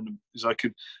creator owned is I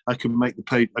can make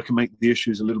the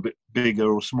issues a little bit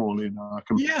bigger or smaller. You know,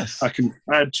 I can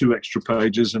add 2 extra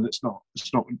pages, and it's not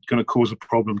going to cause a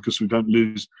problem, because we don't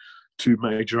lose 2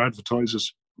 major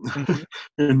advertisers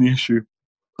in the issue.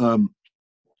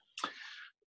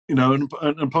 You know,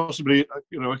 and possibly,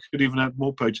 you know, I could even add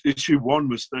more pages. Issue 1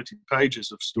 was 30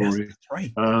 pages of story. Yes,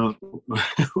 that's right.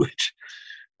 Which,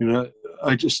 you know,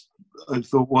 I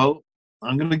thought, well,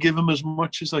 I'm going to give them as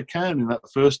much as I can in that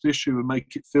first issue and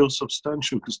make it feel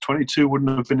substantial, because 22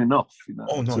 wouldn't have been enough, you know.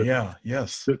 Oh no,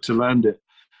 to land it.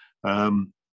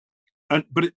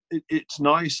 But it's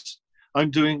nice. I'm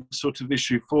doing sort of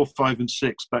issue 4, 5, and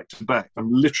 6 back to back.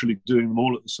 I'm literally doing them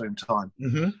all at the same time.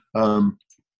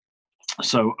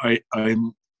 So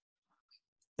I'm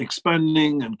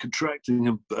expanding and contracting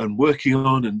and working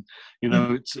on, and you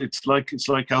know, it's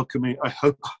like alchemy. I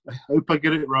hope I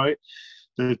get it right.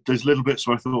 There's little bits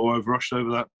where I thought, oh, I've rushed over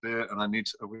that bit, and I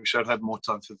wish I'd had more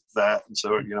time for that. And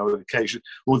so, you know, occasion,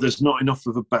 or there's not enough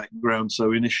of a background.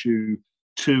 So in issue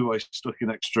 2, I stuck in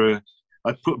extra.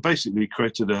 I basically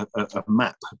created a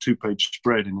map, a 2-page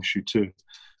spread in issue 2,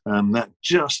 that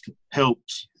just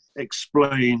helps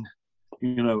explain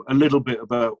a little bit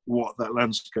about what that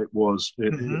landscape was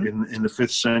in the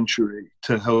 5th century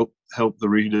to help the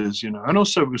readers, and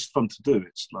also it was fun to do.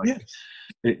 It's like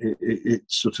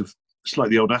it's sort of, it's like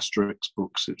the old Asterix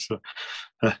books. It's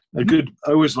a good.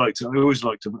 I always liked a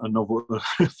novel,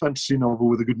 a fantasy novel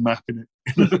with a good map in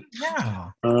it.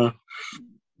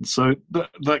 So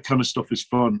that kind of stuff is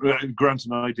fun. Grant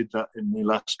and I did that in the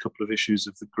last couple of issues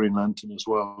of the Green Lantern as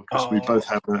well, because we both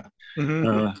have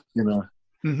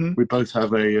we both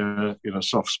have a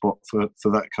soft spot for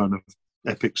that kind of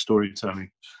epic storytelling.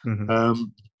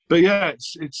 But yeah,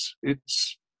 it's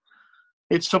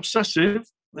obsessive.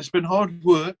 It's been hard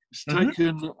work. It's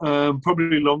taken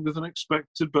probably longer than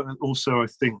expected, but also I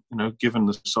think, given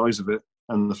the size of it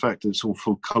and the fact that it's all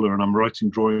full color and I'm writing,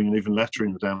 drawing, and even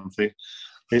lettering the damn thing,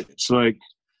 it's like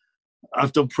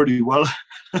I've done pretty well.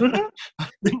 I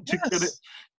think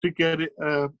to get it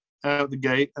out the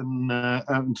gate and out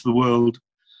into the world,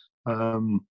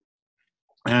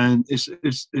 and it's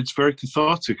very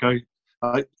cathartic.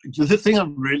 The thing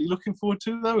I'm really looking forward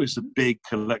to, though, is a big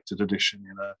collected edition.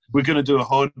 We're going to do a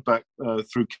hardback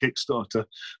through Kickstarter,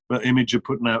 but Image are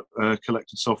putting out a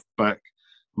collected softback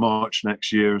March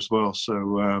next year as well.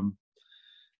 So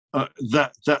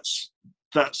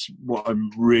that's what I'm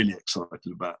really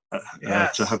excited about,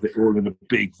 to have it all in a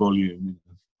big volume.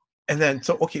 And then,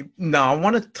 now I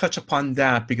want to touch upon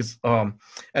that because, and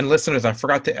listeners, I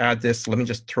forgot to add this. Let me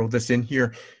just throw this in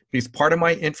here, because part of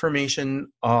my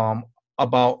information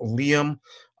about Liam,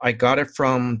 I got it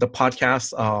from the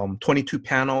podcast, 22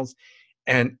 Panels.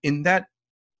 And in that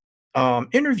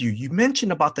interview, you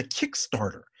mentioned about the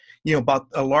Kickstarter, about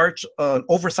a large,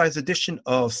 oversized edition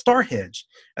of Starhedge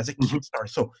as a Kickstarter.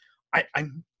 So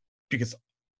because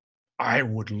I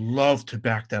would love to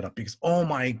back that up, because, oh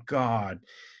my God,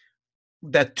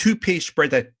 that 2-page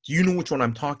spread, that which one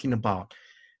I'm talking about,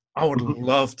 I would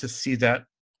love to see that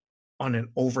on an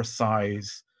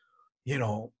oversized,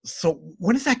 so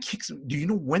when is that do you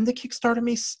know when the Kickstarter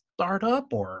may start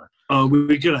up, or?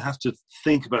 We're going to have to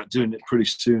think about doing it pretty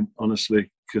soon,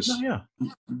 honestly, because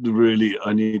really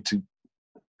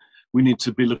we need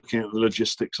to be looking at the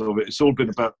logistics of it. It's all been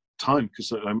about time,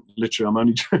 because I'm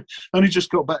only just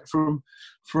got back from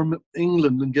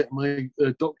England and get my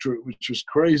doctorate, which was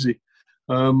crazy.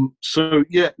 So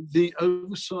yeah, the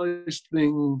oversized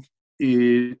thing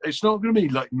it's not going to be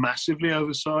like massively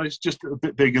oversized, just a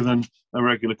bit bigger than a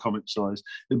regular comic size.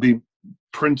 It'll be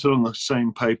printed on the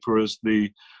same paper as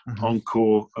the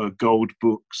Encore gold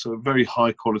book, so very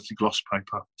high quality gloss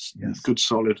paper, good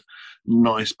solid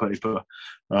nice paper.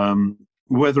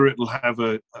 Whether it'll have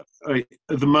at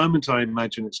the moment, I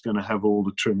imagine it's going to have all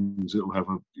the trimmings. It'll have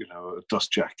a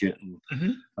dust jacket and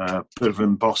a bit of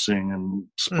embossing and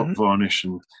spot varnish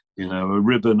and a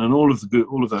ribbon and all of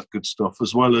that good stuff,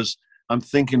 as well as I'm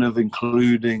thinking of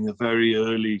including a very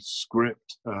early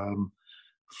script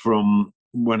from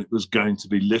when it was going to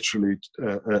be literally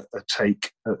a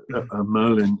take, a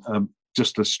Merlin,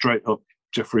 just a straight up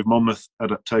Geoffrey Monmouth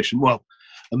adaptation. Well,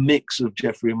 a mix of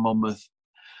Geoffrey and Monmouth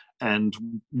and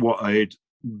what I'd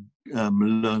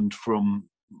learned from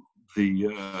the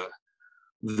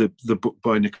book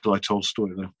by Nikolai Tolstoy,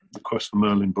 the Quest for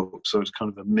Merlin book. So it's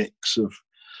kind of a mix of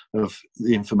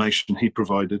the information he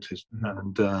provided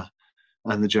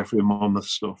and the Geoffrey and Monmouth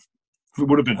stuff. It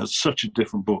would have been such a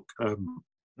different book,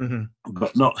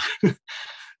 but not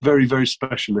very, very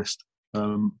specialist.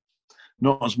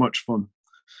 Not as much fun.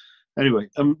 Anyway,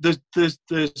 there's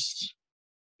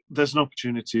an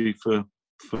opportunity for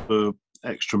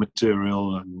extra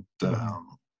material, and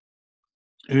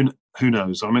who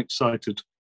knows? I'm excited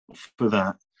for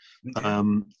that.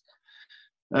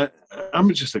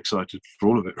 I'm just excited for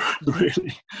all of it,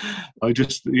 really. I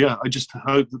just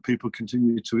hope that people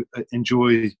continue to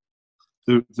enjoy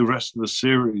the rest of the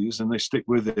series and they stick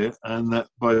with it, and that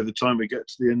by the time we get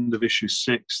to the end of issue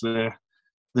 6,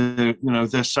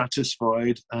 they're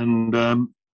satisfied and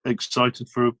excited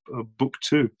for a book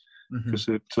 2, because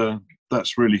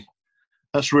that's really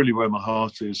where my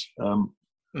heart is.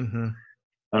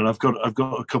 And I've got a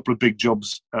couple of big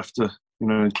jobs after,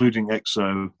 including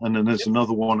EXO, and then there's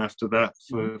another one after that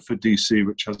for DC,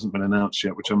 which hasn't been announced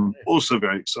yet, which I'm also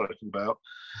very excited about.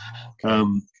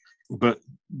 But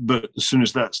as soon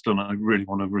as that's done, I really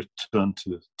want to return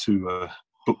to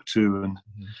book 2 and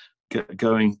get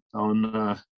going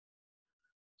on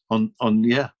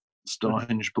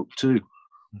Starhenge book 2.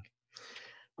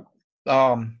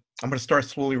 I'm going to start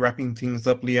slowly wrapping things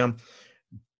up, Liam.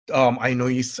 I know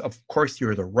of course,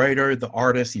 you're the writer, the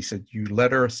artist. You said you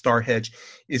letter Starhedge.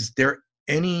 Is there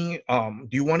any? Do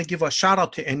you want to give a shout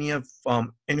out to any of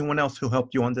anyone else who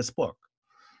helped you on this book?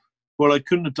 Well, I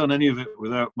couldn't have done any of it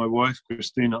without my wife,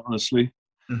 Christina, honestly.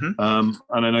 And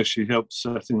I know she helped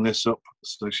setting this up.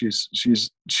 So she's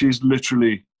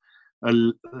literally,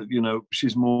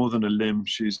 she's more than a limb.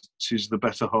 She's the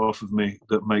better half of me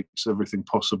that makes everything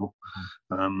possible.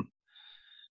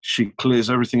 She clears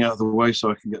everything out of the way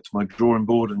so I can get to my drawing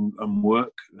board and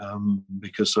work,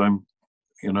 because I'm,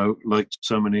 like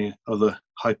so many other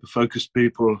hyper-focused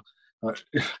people,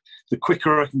 the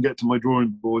quicker I can get to my drawing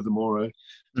board, the more I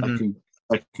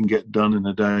can get done in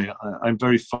a day. I'm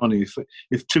very funny.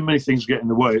 If too many things get in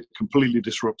the way, it completely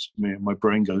disrupts me, and my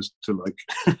brain goes to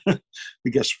it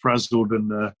gets frazzled,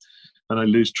 and I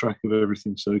lose track of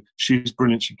everything. So she's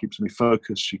brilliant. She keeps me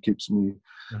focused. She keeps me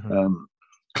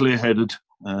clear-headed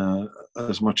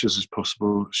as much as is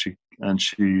possible. She runs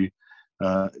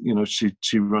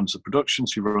the production.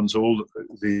 She runs all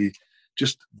the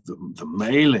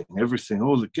mailing, everything,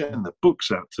 getting the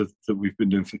books out that we've been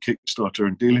doing for Kickstarter,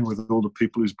 and dealing with all the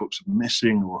people whose books are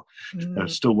missing or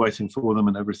still waiting for them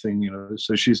and everything.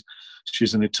 So she's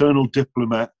an eternal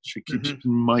diplomat. She keeps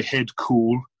my head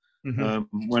cool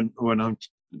when I'm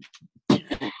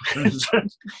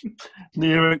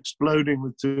near exploding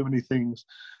with too many things.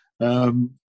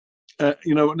 And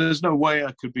there's no way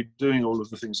I could be doing all of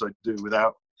the things I do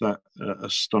without that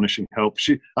astonishing help.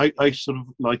 I sort of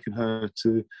liken her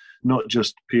to not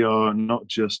just PR, not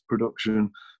just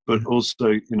production, but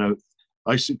also,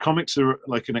 I see comics are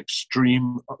like they're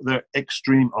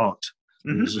extreme art.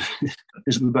 Is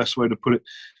the best way to put it.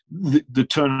 The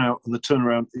turnout and the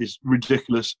turnaround is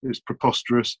ridiculous. It's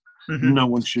preposterous. No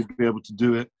one should be able to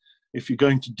do it. If you're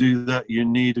going to do that, you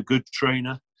need a good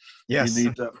trainer. Yes. You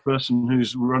need that person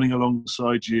who's running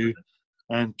alongside you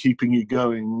and keeping you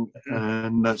going,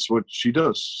 and that's what she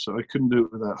does. So I couldn't do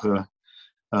it without her.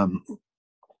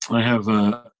 I have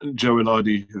Joe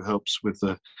Ilardi, who helps with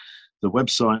the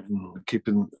website and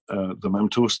keeping the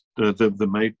Mamtors, here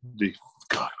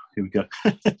we go,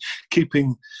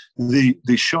 keeping the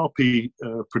Sharpie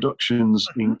Productions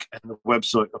Inc. and the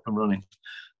website up and running.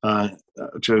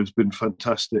 Joe's been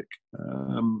fantastic,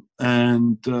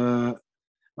 and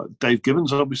Dave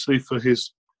Gibbons, obviously, for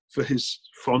his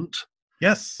font.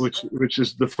 Yes, which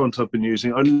is the font I've been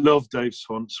using. I love Dave's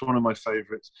font. It's one of my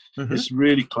favorites. It's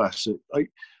really classic.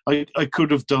 I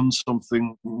could have done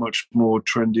something much more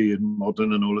trendy and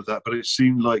modern and all of that, but it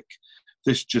seemed like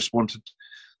this just wanted,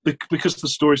 because the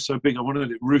story's so big, I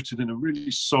wanted it rooted in a really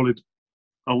solid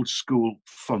old school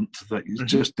font that is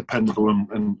just dependable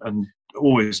and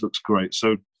always looks great.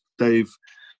 So Dave,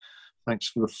 thanks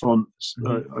for the font.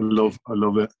 I love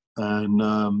it.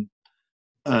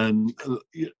 And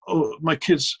my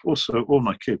kids also, all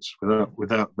my kids,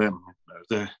 without them,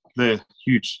 they're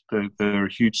huge. They're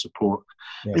a huge support.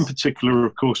 Yes. In particular,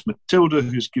 of course, Matilda,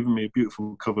 who's given me a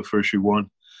beautiful cover for issue 1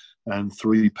 and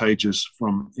 3 pages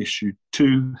from issue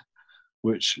 2,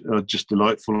 which are just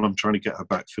delightful. I'm trying to get her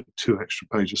back for 2 extra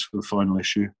pages for the final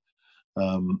issue.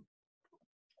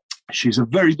 She's a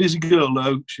very busy girl,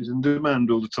 though. She's in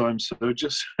demand all the time, so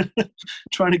just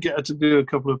trying to get her to do a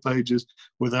couple of pages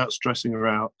without stressing her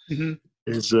out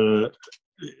is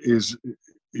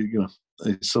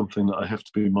something that I have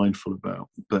to be mindful about.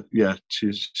 But yeah,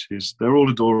 they're all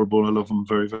adorable. I love them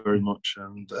very, very much.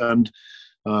 And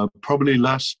probably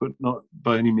last but not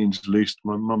by any means least,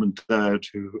 my mum and dad,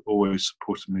 who always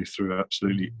supported me through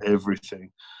absolutely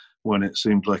everything when it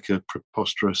seemed like a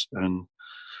preposterous and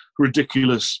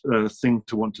ridiculous thing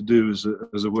to want to do as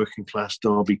a working class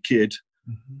Derby kid.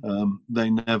 They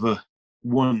never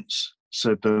once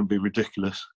said don't be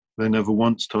ridiculous. They never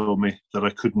once told me that I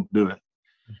couldn't do it,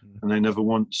 and they never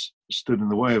once stood in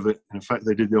the way of it. In fact,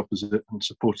 they did the opposite and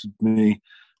supported me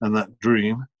and that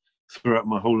dream throughout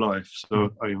my whole life.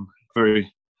 So I am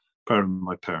very proud of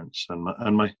my parents and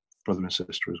my brother and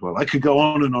sister as well. I could go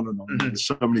on and on and on. There's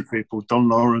so many people. Don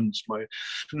Lawrence, my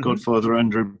godfather,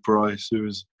 Andrew Price, who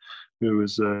was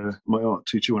my art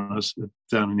teacher when I was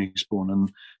down in Eastbourne,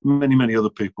 and many, many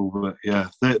other people. But yeah,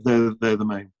 they're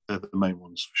the main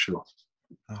ones for sure.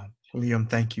 Liam,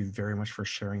 thank you very much for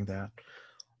sharing that.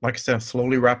 Like I said, I'm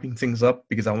slowly wrapping things up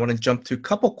because I want to jump to a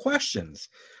couple questions.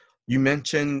 You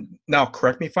mentioned, now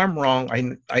correct me if I'm wrong,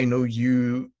 I know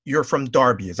you're from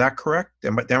Derby, is that correct?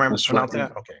 Am I pronouncing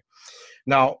that? Okay.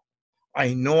 Now,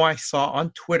 I know I saw on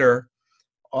Twitter,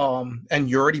 and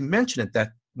you already mentioned it,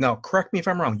 that, now correct me if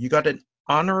I'm wrong, you got an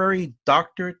honorary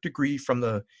doctorate degree from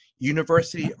the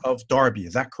University of Derby,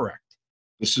 is that correct?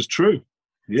 This is true.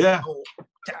 Yeah. So,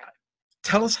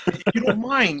 tell us, if you don't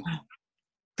mind,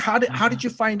 how did you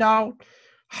find out?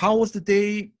 How was the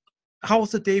day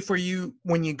for you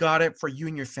when you got it, for you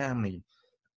and your family?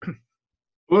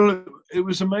 Well, it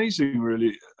was amazing,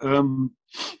 really.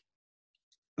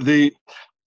 the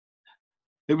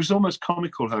it was almost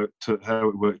comical how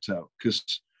it worked out, because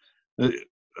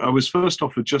I was first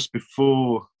offered just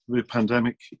before the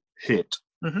pandemic hit,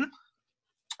 Mm-hmm.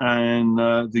 and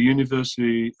the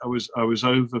university. I was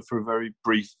over for a very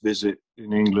brief visit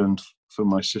in England for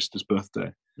my sister's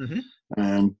birthday, Mm-hmm.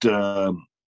 and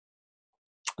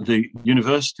the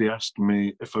university asked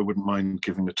me if I wouldn't mind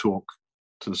giving a talk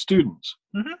to the students.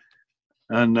 Mm-hmm.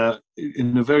 And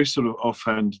in a very sort of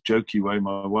offhand, jokey way,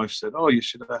 my wife said, "Oh, you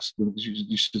should ask them.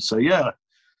 You should say, yeah,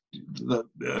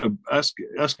 ask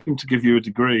him to give you a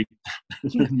degree,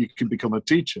 and you can become a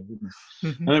teacher."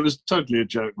 Mm-hmm. And it was totally a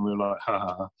joke, and we were like, ha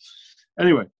ha ha.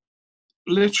 Anyway,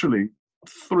 literally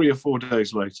 3 or 4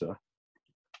 days later,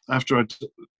 after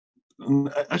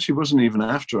actually it wasn't even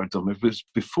after I'd done it was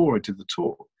before I did the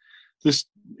talk, this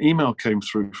email came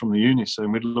through from the uni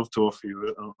saying, "We'd love to offer you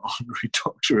an honorary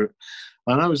doctorate."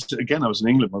 And I was in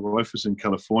England, my wife was in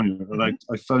California, and I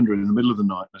phoned her in the middle of the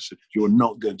night and I said, "You're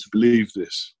not going to believe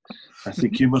this. I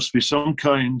think you must be some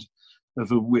kind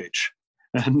of a witch."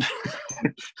 And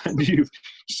and you've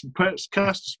cast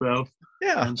a spell,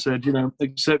 Yeah. and said,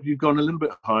 except you've gone a little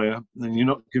bit higher, and you're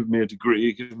not giving me a degree,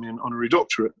 you're giving me an honorary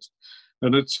doctorate.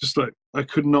 And it's just like, I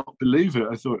could not believe it.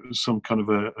 I thought it was some kind of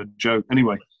a joke.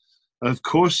 Anyway, of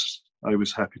course, I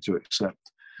was happy to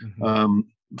accept,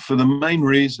 for the main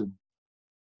reason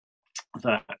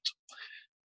that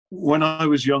when I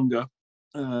was younger,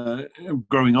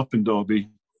 growing up in Derby,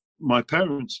 my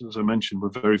parents, as I mentioned, were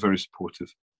very, very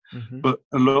supportive. Mm-hmm. But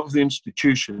a lot of the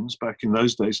institutions back in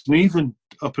those days, and even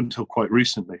up until quite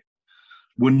recently,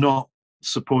 were not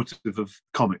supportive of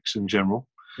comics in general.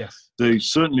 Yes. They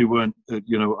certainly weren't.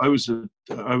 I was a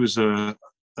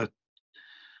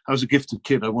gifted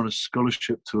kid. I won a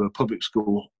scholarship to a public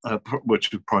school,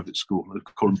 which was a private school. They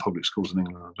call them public schools in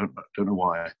England. I don't know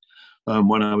why.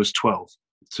 When I was 12,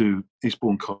 to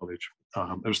Eastbourne College.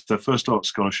 It was their first art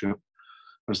scholarship.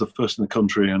 I was the first in the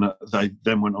country, and they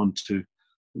then went on to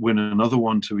win another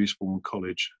one to Eastbourne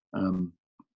College, and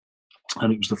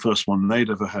it was the first one they'd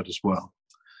ever had as well.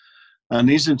 And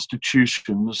these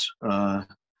institutions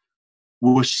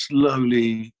were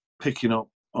slowly picking up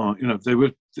on,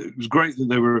 it was great that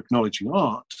they were acknowledging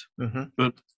art,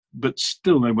 but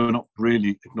still they were not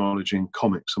really acknowledging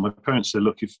comics. And my parents said,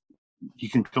 "Look, if you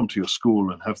can come to your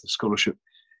school and have the scholarship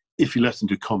if you let them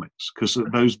do comics," because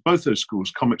both those schools,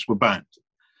 comics were banned,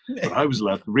 but I was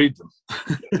allowed to read them.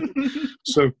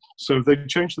 So they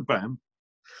changed the ban,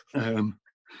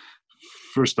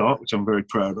 for a start, which I'm very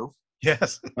proud of.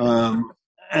 Yes.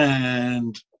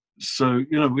 And so,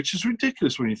 which is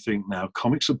ridiculous when you think now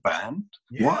comics are banned.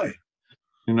 Yeah. Why?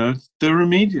 They're a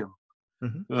medium.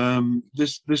 Mm-hmm.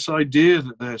 This idea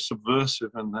that they're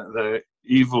subversive and that they're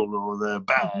evil or they're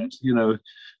bad,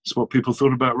 it's what people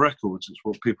thought about records. It's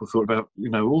what people thought about,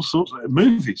 all sorts of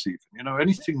movies, even,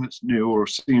 anything that's new or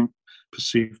seemed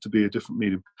perceived to be a different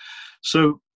medium.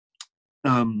 So,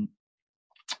 and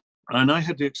I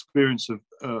had the experience of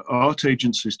art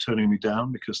agencies turning me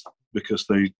down because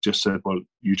they just said, "Well,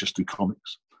 you just do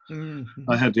comics." Mm-hmm.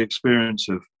 I had the experience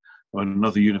of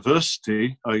another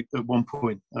university. At one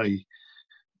point, I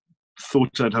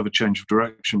thought I'd have a change of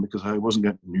direction because I wasn't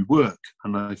getting new work,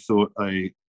 and I thought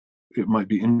it might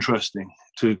be interesting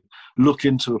to look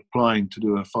into applying to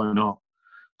do a fine art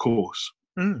course.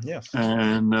 Yes.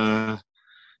 And I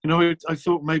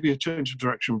thought maybe a change of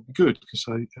direction would be good, because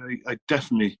I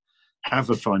definitely have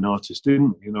a fine artist in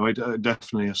me. I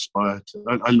definitely aspire to.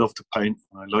 I love to paint.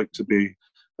 And I like to be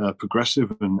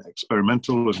progressive and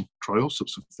experimental and try all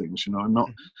sorts of things. I'm not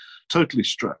totally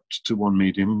strapped to one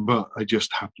medium, but I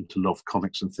just happen to love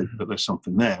comics and think that there's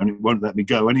something there, and it won't let me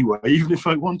go anyway, even if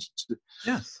I wanted to.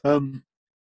 Yes.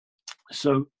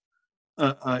 So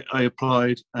I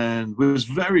applied and was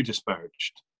very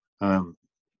disparaged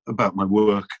about my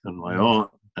work and my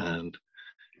art, and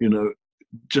they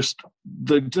just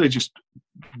did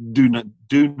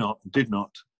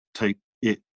not take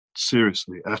it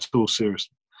seriously at all.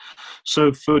 Seriously.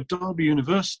 So for Derby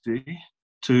University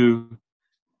to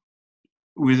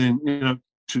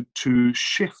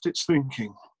shift its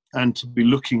thinking and to be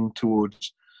looking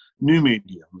towards new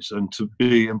mediums and to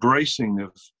be embracing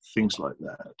of things like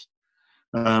that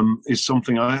is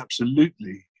something I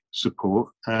absolutely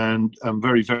support, and I'm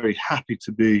very, very happy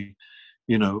to be,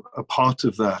 a part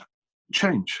of that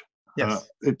change. Yes.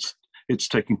 It's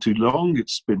taking too long.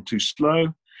 It's been too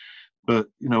slow. But,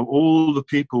 all the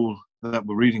people that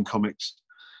were reading comics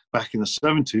back in the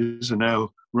 70s are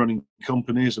now running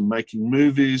companies and making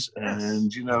movies. Yes.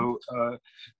 And,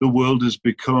 the world has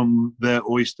become their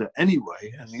oyster anyway.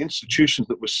 Yes. And the institutions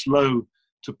that were slow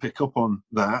to pick up on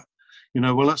that,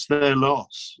 well, that's their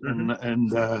loss. Mm-hmm.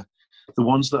 And the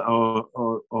ones that are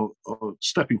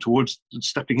stepping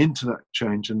into that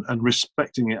change and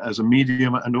respecting it as a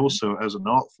medium and also as an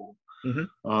art form,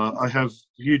 I have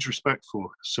huge respect for.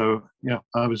 So yeah,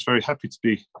 I was very happy to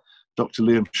be Dr.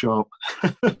 Liam Sharp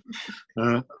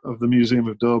of the Museum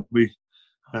of Derby.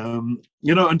 And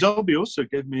Derby also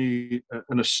gave me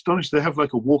an astonishing. They have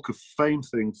like a Walk of Fame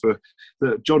thing for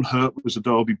John Hurt was a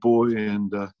Derby boy,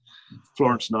 and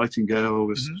Florence Nightingale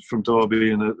was from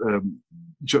Derby, and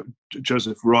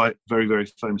Joseph Wright, very, very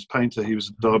famous painter, he was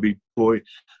a Derby boy,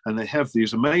 and they have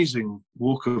these amazing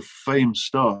Walk of Fame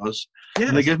stars,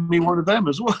 and they gave me one of them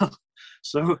as well.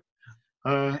 So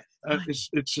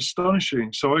it's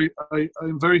astonishing. So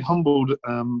I'm very humbled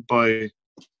by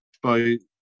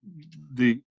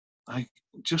the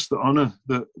honor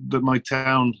that my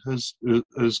town has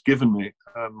given me,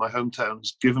 my hometown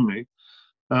has given me,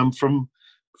 from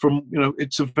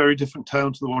it's a very different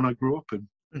town to the one I grew up in.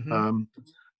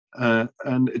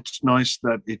 And it's nice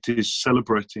that it is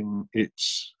celebrating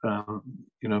its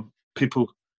people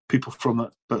from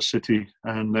that city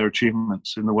and their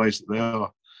achievements in the ways that they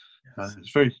are.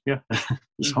 It's very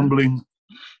it's humbling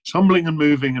and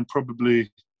moving, and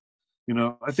probably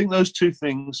I think those two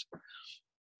things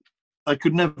I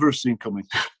could never have seen coming.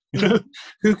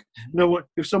 What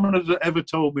if someone had ever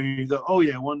told me that, oh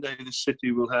yeah, one day this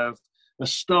city will have a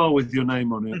star with your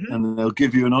name on it, and they'll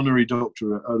give you an honorary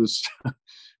doctorate,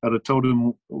 I'd have told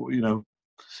them,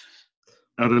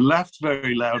 I'd have laughed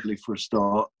very loudly for a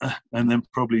start, and then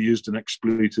probably used an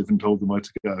expletive and told them where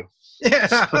to go.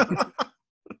 Yeah.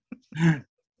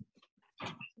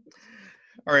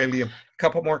 All right, Liam, a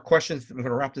couple more questions. I'm going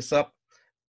to wrap this up.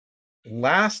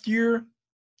 Last year,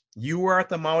 you were at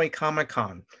the Maui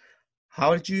Comic-Con.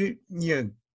 How did you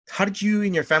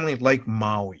and your family like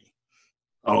Maui?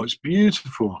 Oh, it's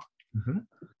beautiful.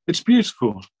 It's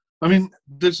beautiful. I mean,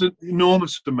 there's an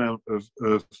enormous amount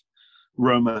of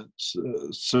romance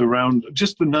surround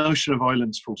just the notion of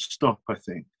islands full stop, I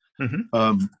think.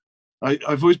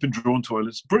 I've always been drawn to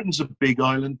islands. Britain's a big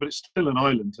island, but it's still an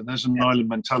island, and there's an island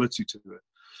mentality to it.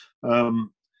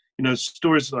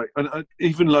 Stories like,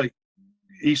 even like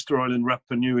Easter Island,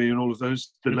 Rapa Nui, and all of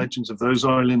those, the legends of those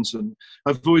islands. And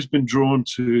I've always been drawn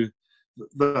to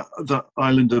the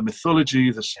islander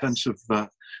mythology, the sense of that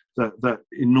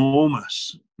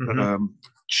enormous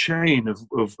chain of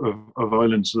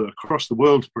islands across the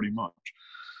world, pretty much.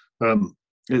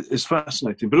 It's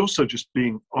fascinating, but also just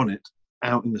being on it,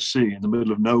 out in the sea, in the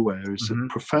middle of nowhere, is a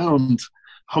profound,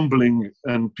 humbling,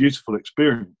 and beautiful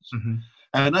experience.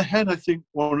 And I had, I think,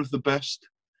 one of the best.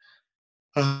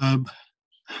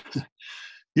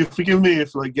 You forgive me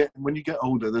if when you get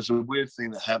older, there's a weird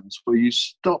thing that happens where you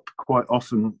stop quite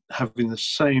often having the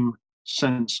same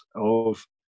sense of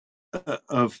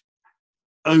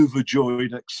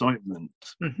overjoyed excitement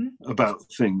about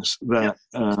things that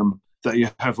you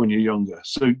have when you're younger.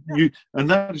 So and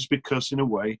that is because, in a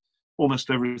way, almost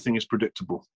everything is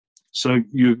predictable. So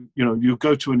you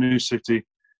go to a new city,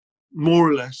 more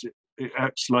or less it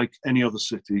acts like any other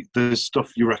city. There's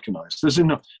stuff you recognize.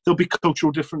 There'll be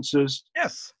cultural differences.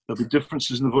 Yes. There'll be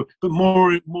differences in the voice, but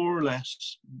more or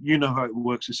less, how it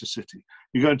works. It's a city.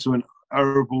 You go into an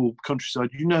arable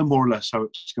countryside, more or less how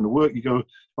it's going to work. You go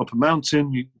up a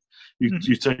mountain,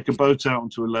 you take a boat out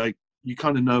onto a lake, you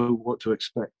kind of know what to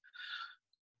expect.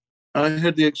 I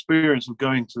had the experience of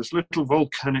going to this little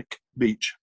volcanic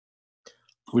beach,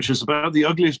 which is about the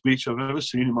ugliest beach I've ever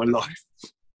seen in my life.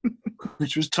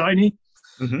 Which was tiny.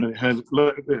 It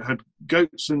had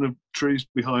goats in the trees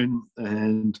behind,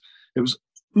 and it was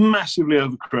massively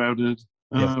overcrowded,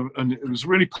 and it was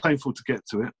really painful to get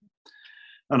to it.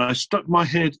 And I stuck my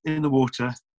head in the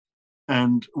water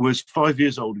and was 5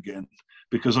 years old again,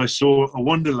 because I saw a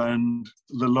wonderland,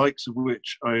 the likes of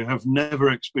which I have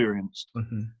never experienced.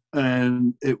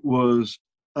 And it was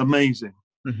amazing.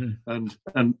 And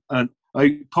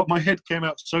my head came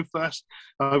out so fast,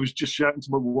 I was just shouting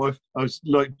to my wife. I was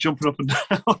like jumping up and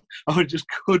down. I just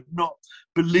could not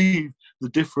believe the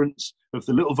difference of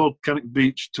the little volcanic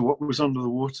beach to what was under the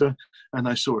water. And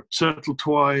I saw a turtle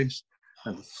twice,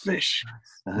 and fish,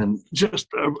 and just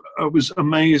it was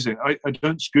amazing. I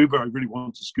don't scuba. I really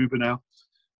want to scuba now.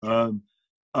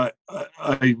 I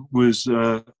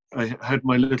had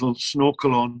my little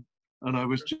snorkel on, and I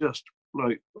was just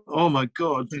like, oh my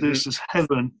God, this is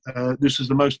heaven. This is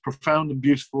the most profound and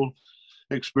beautiful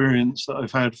experience that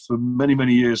I've had for many,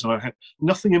 many years. And I had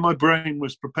nothing in my brain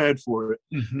was prepared for it.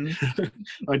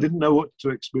 I didn't know what to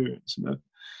experience.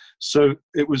 So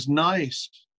it was nice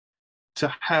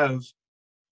to have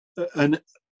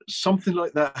something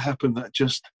like that happen, that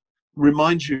just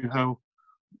reminds you how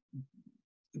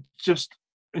just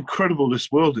incredible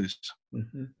this world is,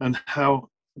 and how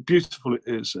beautiful it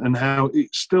is, and how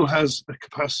it still has a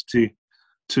capacity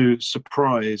to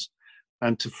surprise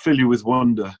and to fill you with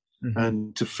wonder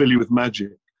and to fill you with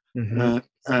magic. And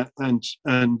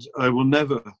I will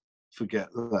never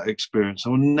forget that experience. I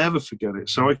will never forget it.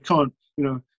 So I can't,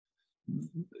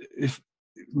 if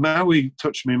Maui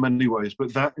touched me in many ways,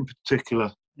 but that in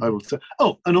particular, I will say.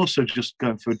 Oh, and also just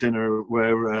going for a dinner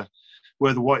where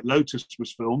the White Lotus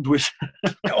was filmed, which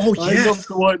oh yes, I love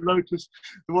the White Lotus.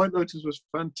 The White Lotus was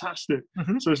fantastic.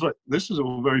 So it's like, this is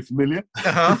all very familiar.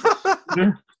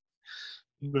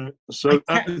 So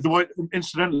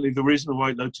incidentally, the reason the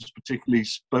White Lotus particularly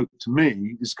spoke to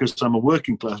me is because I'm a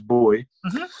working class boy.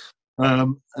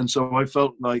 And so I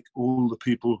felt like all the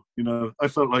people, I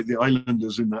felt like the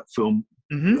islanders in that film,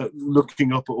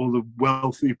 looking up at all the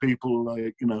wealthy people,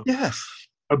 like, yes,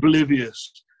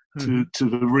 oblivious to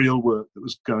the real work that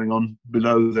was going on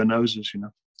below their noses,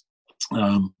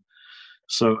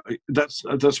 So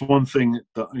that's one thing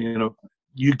that,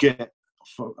 you get.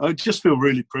 I just feel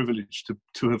really privileged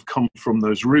to have come from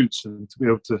those roots and to be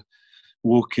able to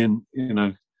walk in,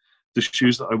 the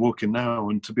shoes that I walk in now,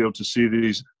 and to be able to see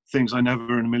these things I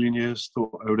never in a million years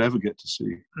thought I would ever get to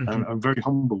see. I'm very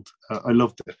humbled. I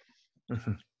loved it.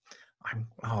 I'm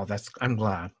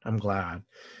glad.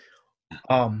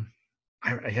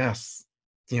 Yes,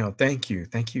 thank you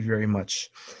very much.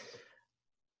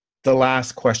 The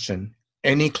last question: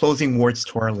 any closing words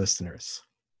to our listeners?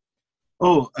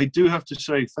 Oh, I do have to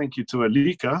say thank you to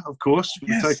Alika, of course, for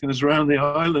taking us around the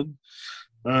island,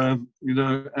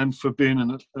 and for being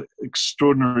an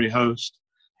extraordinary host.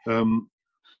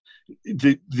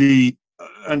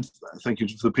 And thank you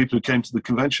to the people who came to the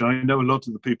convention. I know a lot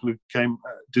of the people who came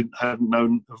hadn't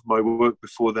known of my work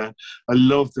before then. I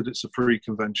love that it's a free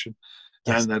convention,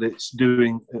 and that it's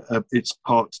doing its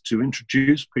part to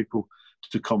introduce people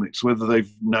to comics, whether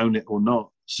they've known it or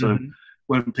not. So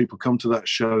when people come to that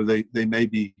show, they may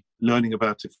be learning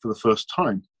about it for the first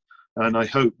time. And I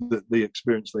hope that the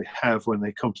experience they have when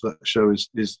they come to that show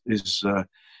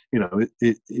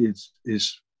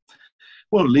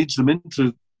leads them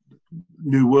into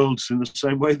new worlds in the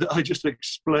same way that I just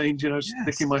explained,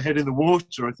 sticking my head in the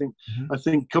water. I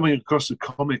think coming across a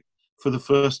comic for the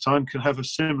first time can have a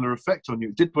similar effect on you.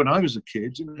 It did when I was a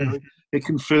kid. It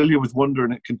can fill you with wonder,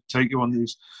 and it can take you on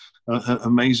these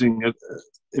amazing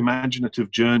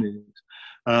imaginative journeys.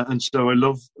 And so I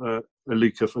love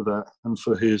Alika for that, and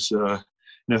for his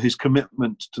his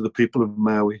commitment to the people of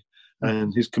Maui,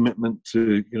 and his commitment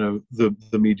to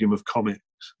the medium of comics.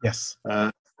 Yes.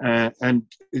 And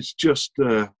it's just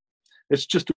a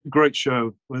great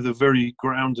show with a very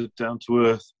grounded, down to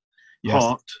earth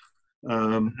heart.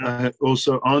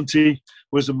 Also, Auntie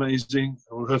was amazing.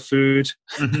 All her food,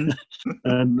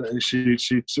 and she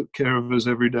took care of us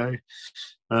every day.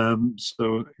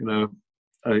 So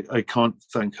I can't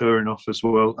thank her enough as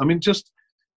well. I mean, just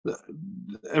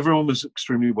everyone was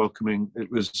extremely welcoming.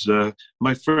 It was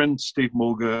my friend Steve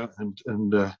Morga and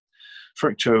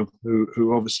Frank Cho,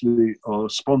 who obviously are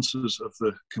sponsors of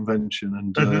the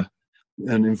convention,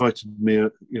 and invited me.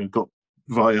 Got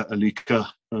via Alika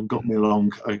and got me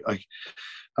along.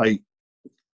 I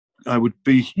would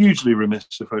be hugely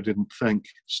remiss if I didn't thank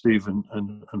Steve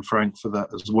and Frank for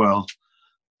that as well.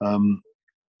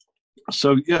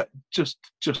 So yeah, just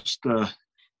I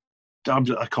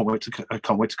can't wait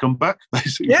to come back,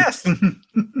 basically. Yes.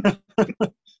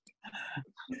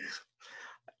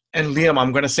 And Liam,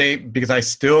 I'm going to say, because I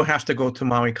still have to go to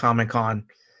Maui Comic-Con,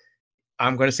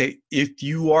 I'm going to say, if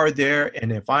you are there and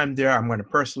if I'm there, I'm going to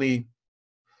personally,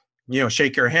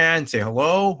 shake your hand, say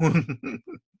hello.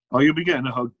 Oh, you'll be getting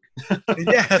a hug.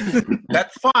 Yes,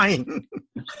 that's fine.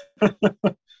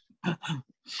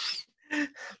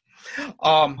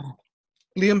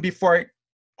 Liam, before I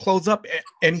close up,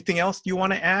 anything else you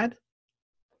want to add?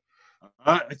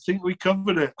 I think we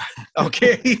covered it.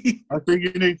 Okay. I think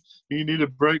you need a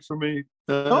break from me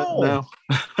now.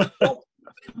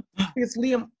 Because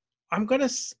Liam,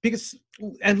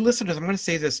 and listeners, I'm gonna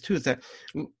say this too, is that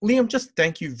Liam, just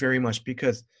thank you very much,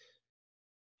 because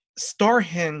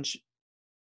Starhenge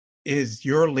is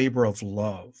your labor of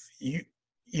love.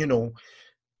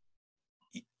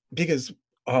 Because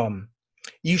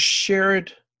you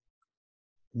shared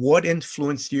what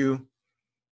influenced you,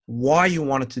 why you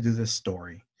wanted to do this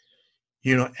story,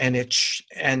 and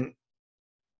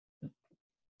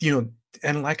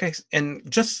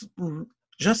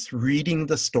just reading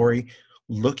the story,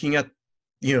 looking at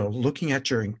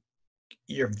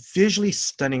your visually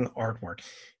stunning artwork,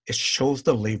 it shows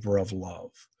the labor of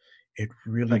love. It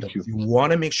really does. You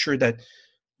want to make sure that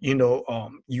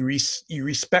you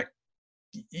respect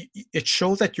it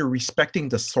shows that you're respecting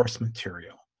the source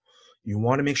material. You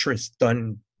want to make sure it's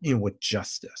done, with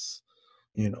justice.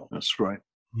 That's right.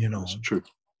 That's true.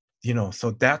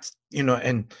 So that's,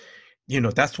 and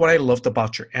that's what I loved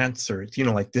about your answers.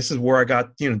 Like, this is where I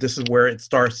got, this is where it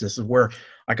starts. This is where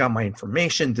I got my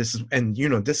information. This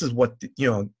is what,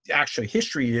 actual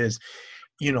history is,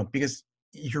 because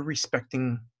you're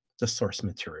respecting the source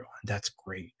material, and that's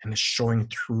great. And it's showing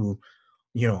through,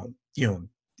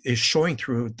 it's showing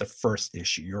through the first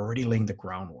issue. You're already laying the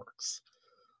groundworks,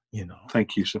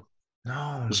 Thank you, sir.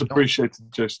 No, It's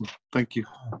appreciated, Jason. Thank you.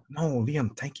 No,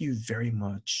 Liam, thank you very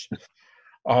much.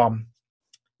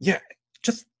 Yeah,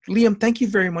 just Liam, thank you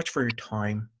very much for your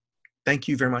time. Thank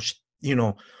you very much.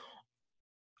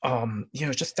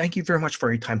 Just thank you very much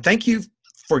for your time. Thank you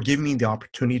for giving me the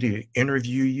opportunity to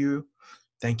interview you.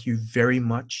 Thank you very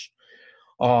much.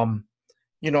 I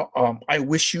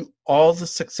wish you all the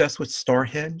success with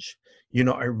Starhedge.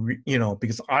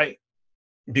 Because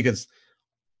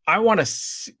I want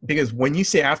to, because when you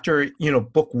say after,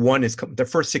 book one is, the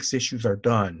first 6 issues are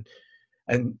done,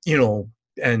 and,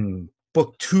 and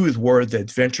book 2 is where the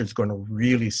adventure is going to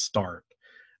really start.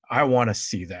 I want to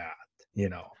see that,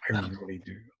 I really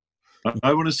do.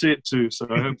 I want to see it too. So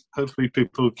hopefully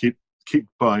people keep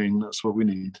buying. That's what we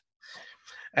need.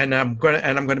 And I'm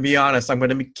gonna be honest. I'm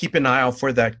gonna keep an eye out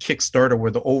for that Kickstarter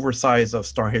with the oversize of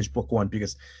Starhedge book 1,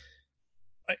 because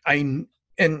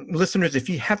and listeners, if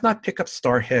you have not picked up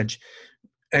Starhedge,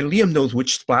 and Liam knows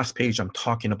which splash page I'm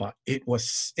talking about,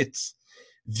 it's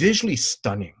visually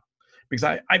stunning. Because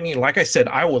I mean, like I said,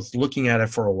 I was looking at it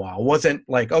for a while. It wasn't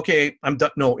like, okay, I'm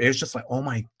done. No, it was just like, oh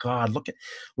my God, look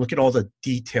at all the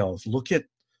details. Look at,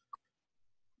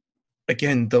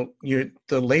 again, the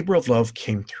labor of love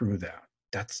came through that.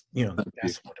 That's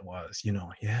that's what it was.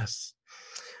 Yes.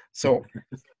 So.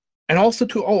 And also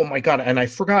oh my God, and I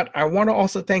forgot, I want to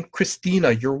also thank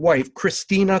Christina, your wife.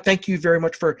 Christina, thank you very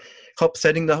much for help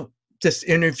setting this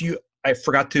interview. I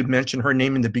forgot to mention her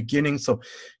name in the beginning. So,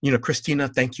 Christina,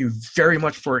 thank you very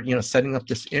much for, setting up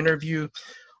this interview.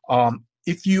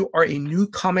 If you are a new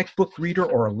comic book reader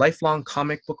or a lifelong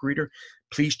comic book reader,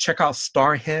 please check out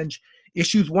Starhedge.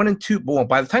 Issues 1 and 2, well,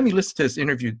 by the time you listen to this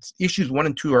interview, issues 1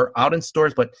 and 2 are out in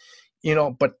stores, but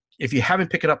if you haven't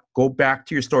picked it up, go back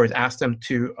to your stores, ask them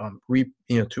to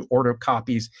to order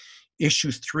copies.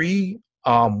 Issues 3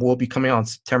 will be coming out on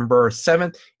September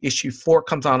 7th. Issue 4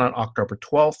 comes out on October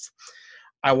 12th.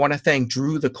 I want to thank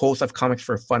Drew, the co-host of Comics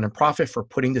for Fun and Profit, for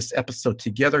putting this episode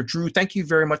together. Drew, thank you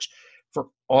very much for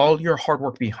all your hard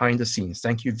work behind the scenes.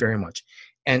 Thank you very much.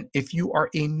 And if you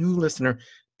are a new listener,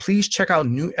 please check out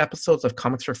new episodes of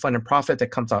Comics for Fun and Profit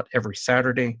that comes out every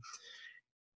Saturday.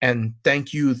 And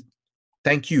thank you,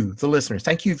 the listeners.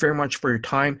 Thank you very much for your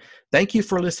time. Thank you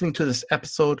for listening to this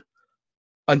episode.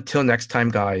 Until next time,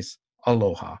 guys,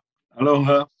 aloha.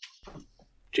 Aloha.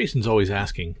 Jason's always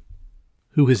asking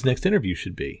who his next interview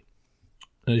should be.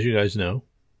 As you guys know,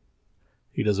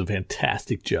 he does a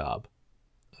fantastic job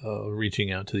of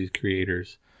reaching out to these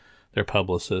creators, their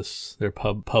publicists, their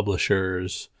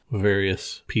publishers,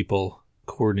 various people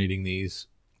coordinating these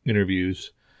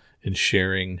interviews and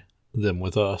sharing them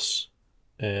with us.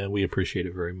 And we appreciate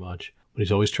it very much. But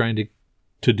he's always trying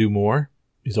to do more.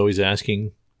 He's always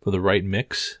asking for the right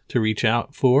mix to reach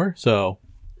out for. So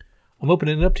I'm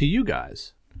opening it up to you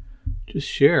guys. Just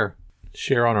share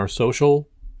on our social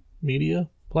media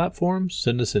platforms.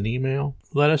 Send us an email.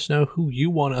 Let us know who you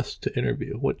want us to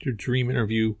interview, what your dream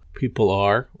interview people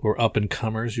are, or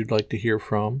up-and-comers you'd like to hear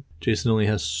from. Jason only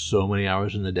has so many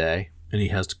hours in the day, and he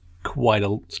has quite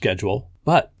a schedule.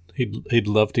 But he'd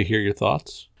love to hear your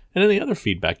thoughts and any other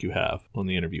feedback you have on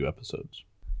the interview episodes.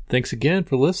 Thanks again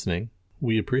for listening.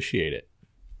 We appreciate it.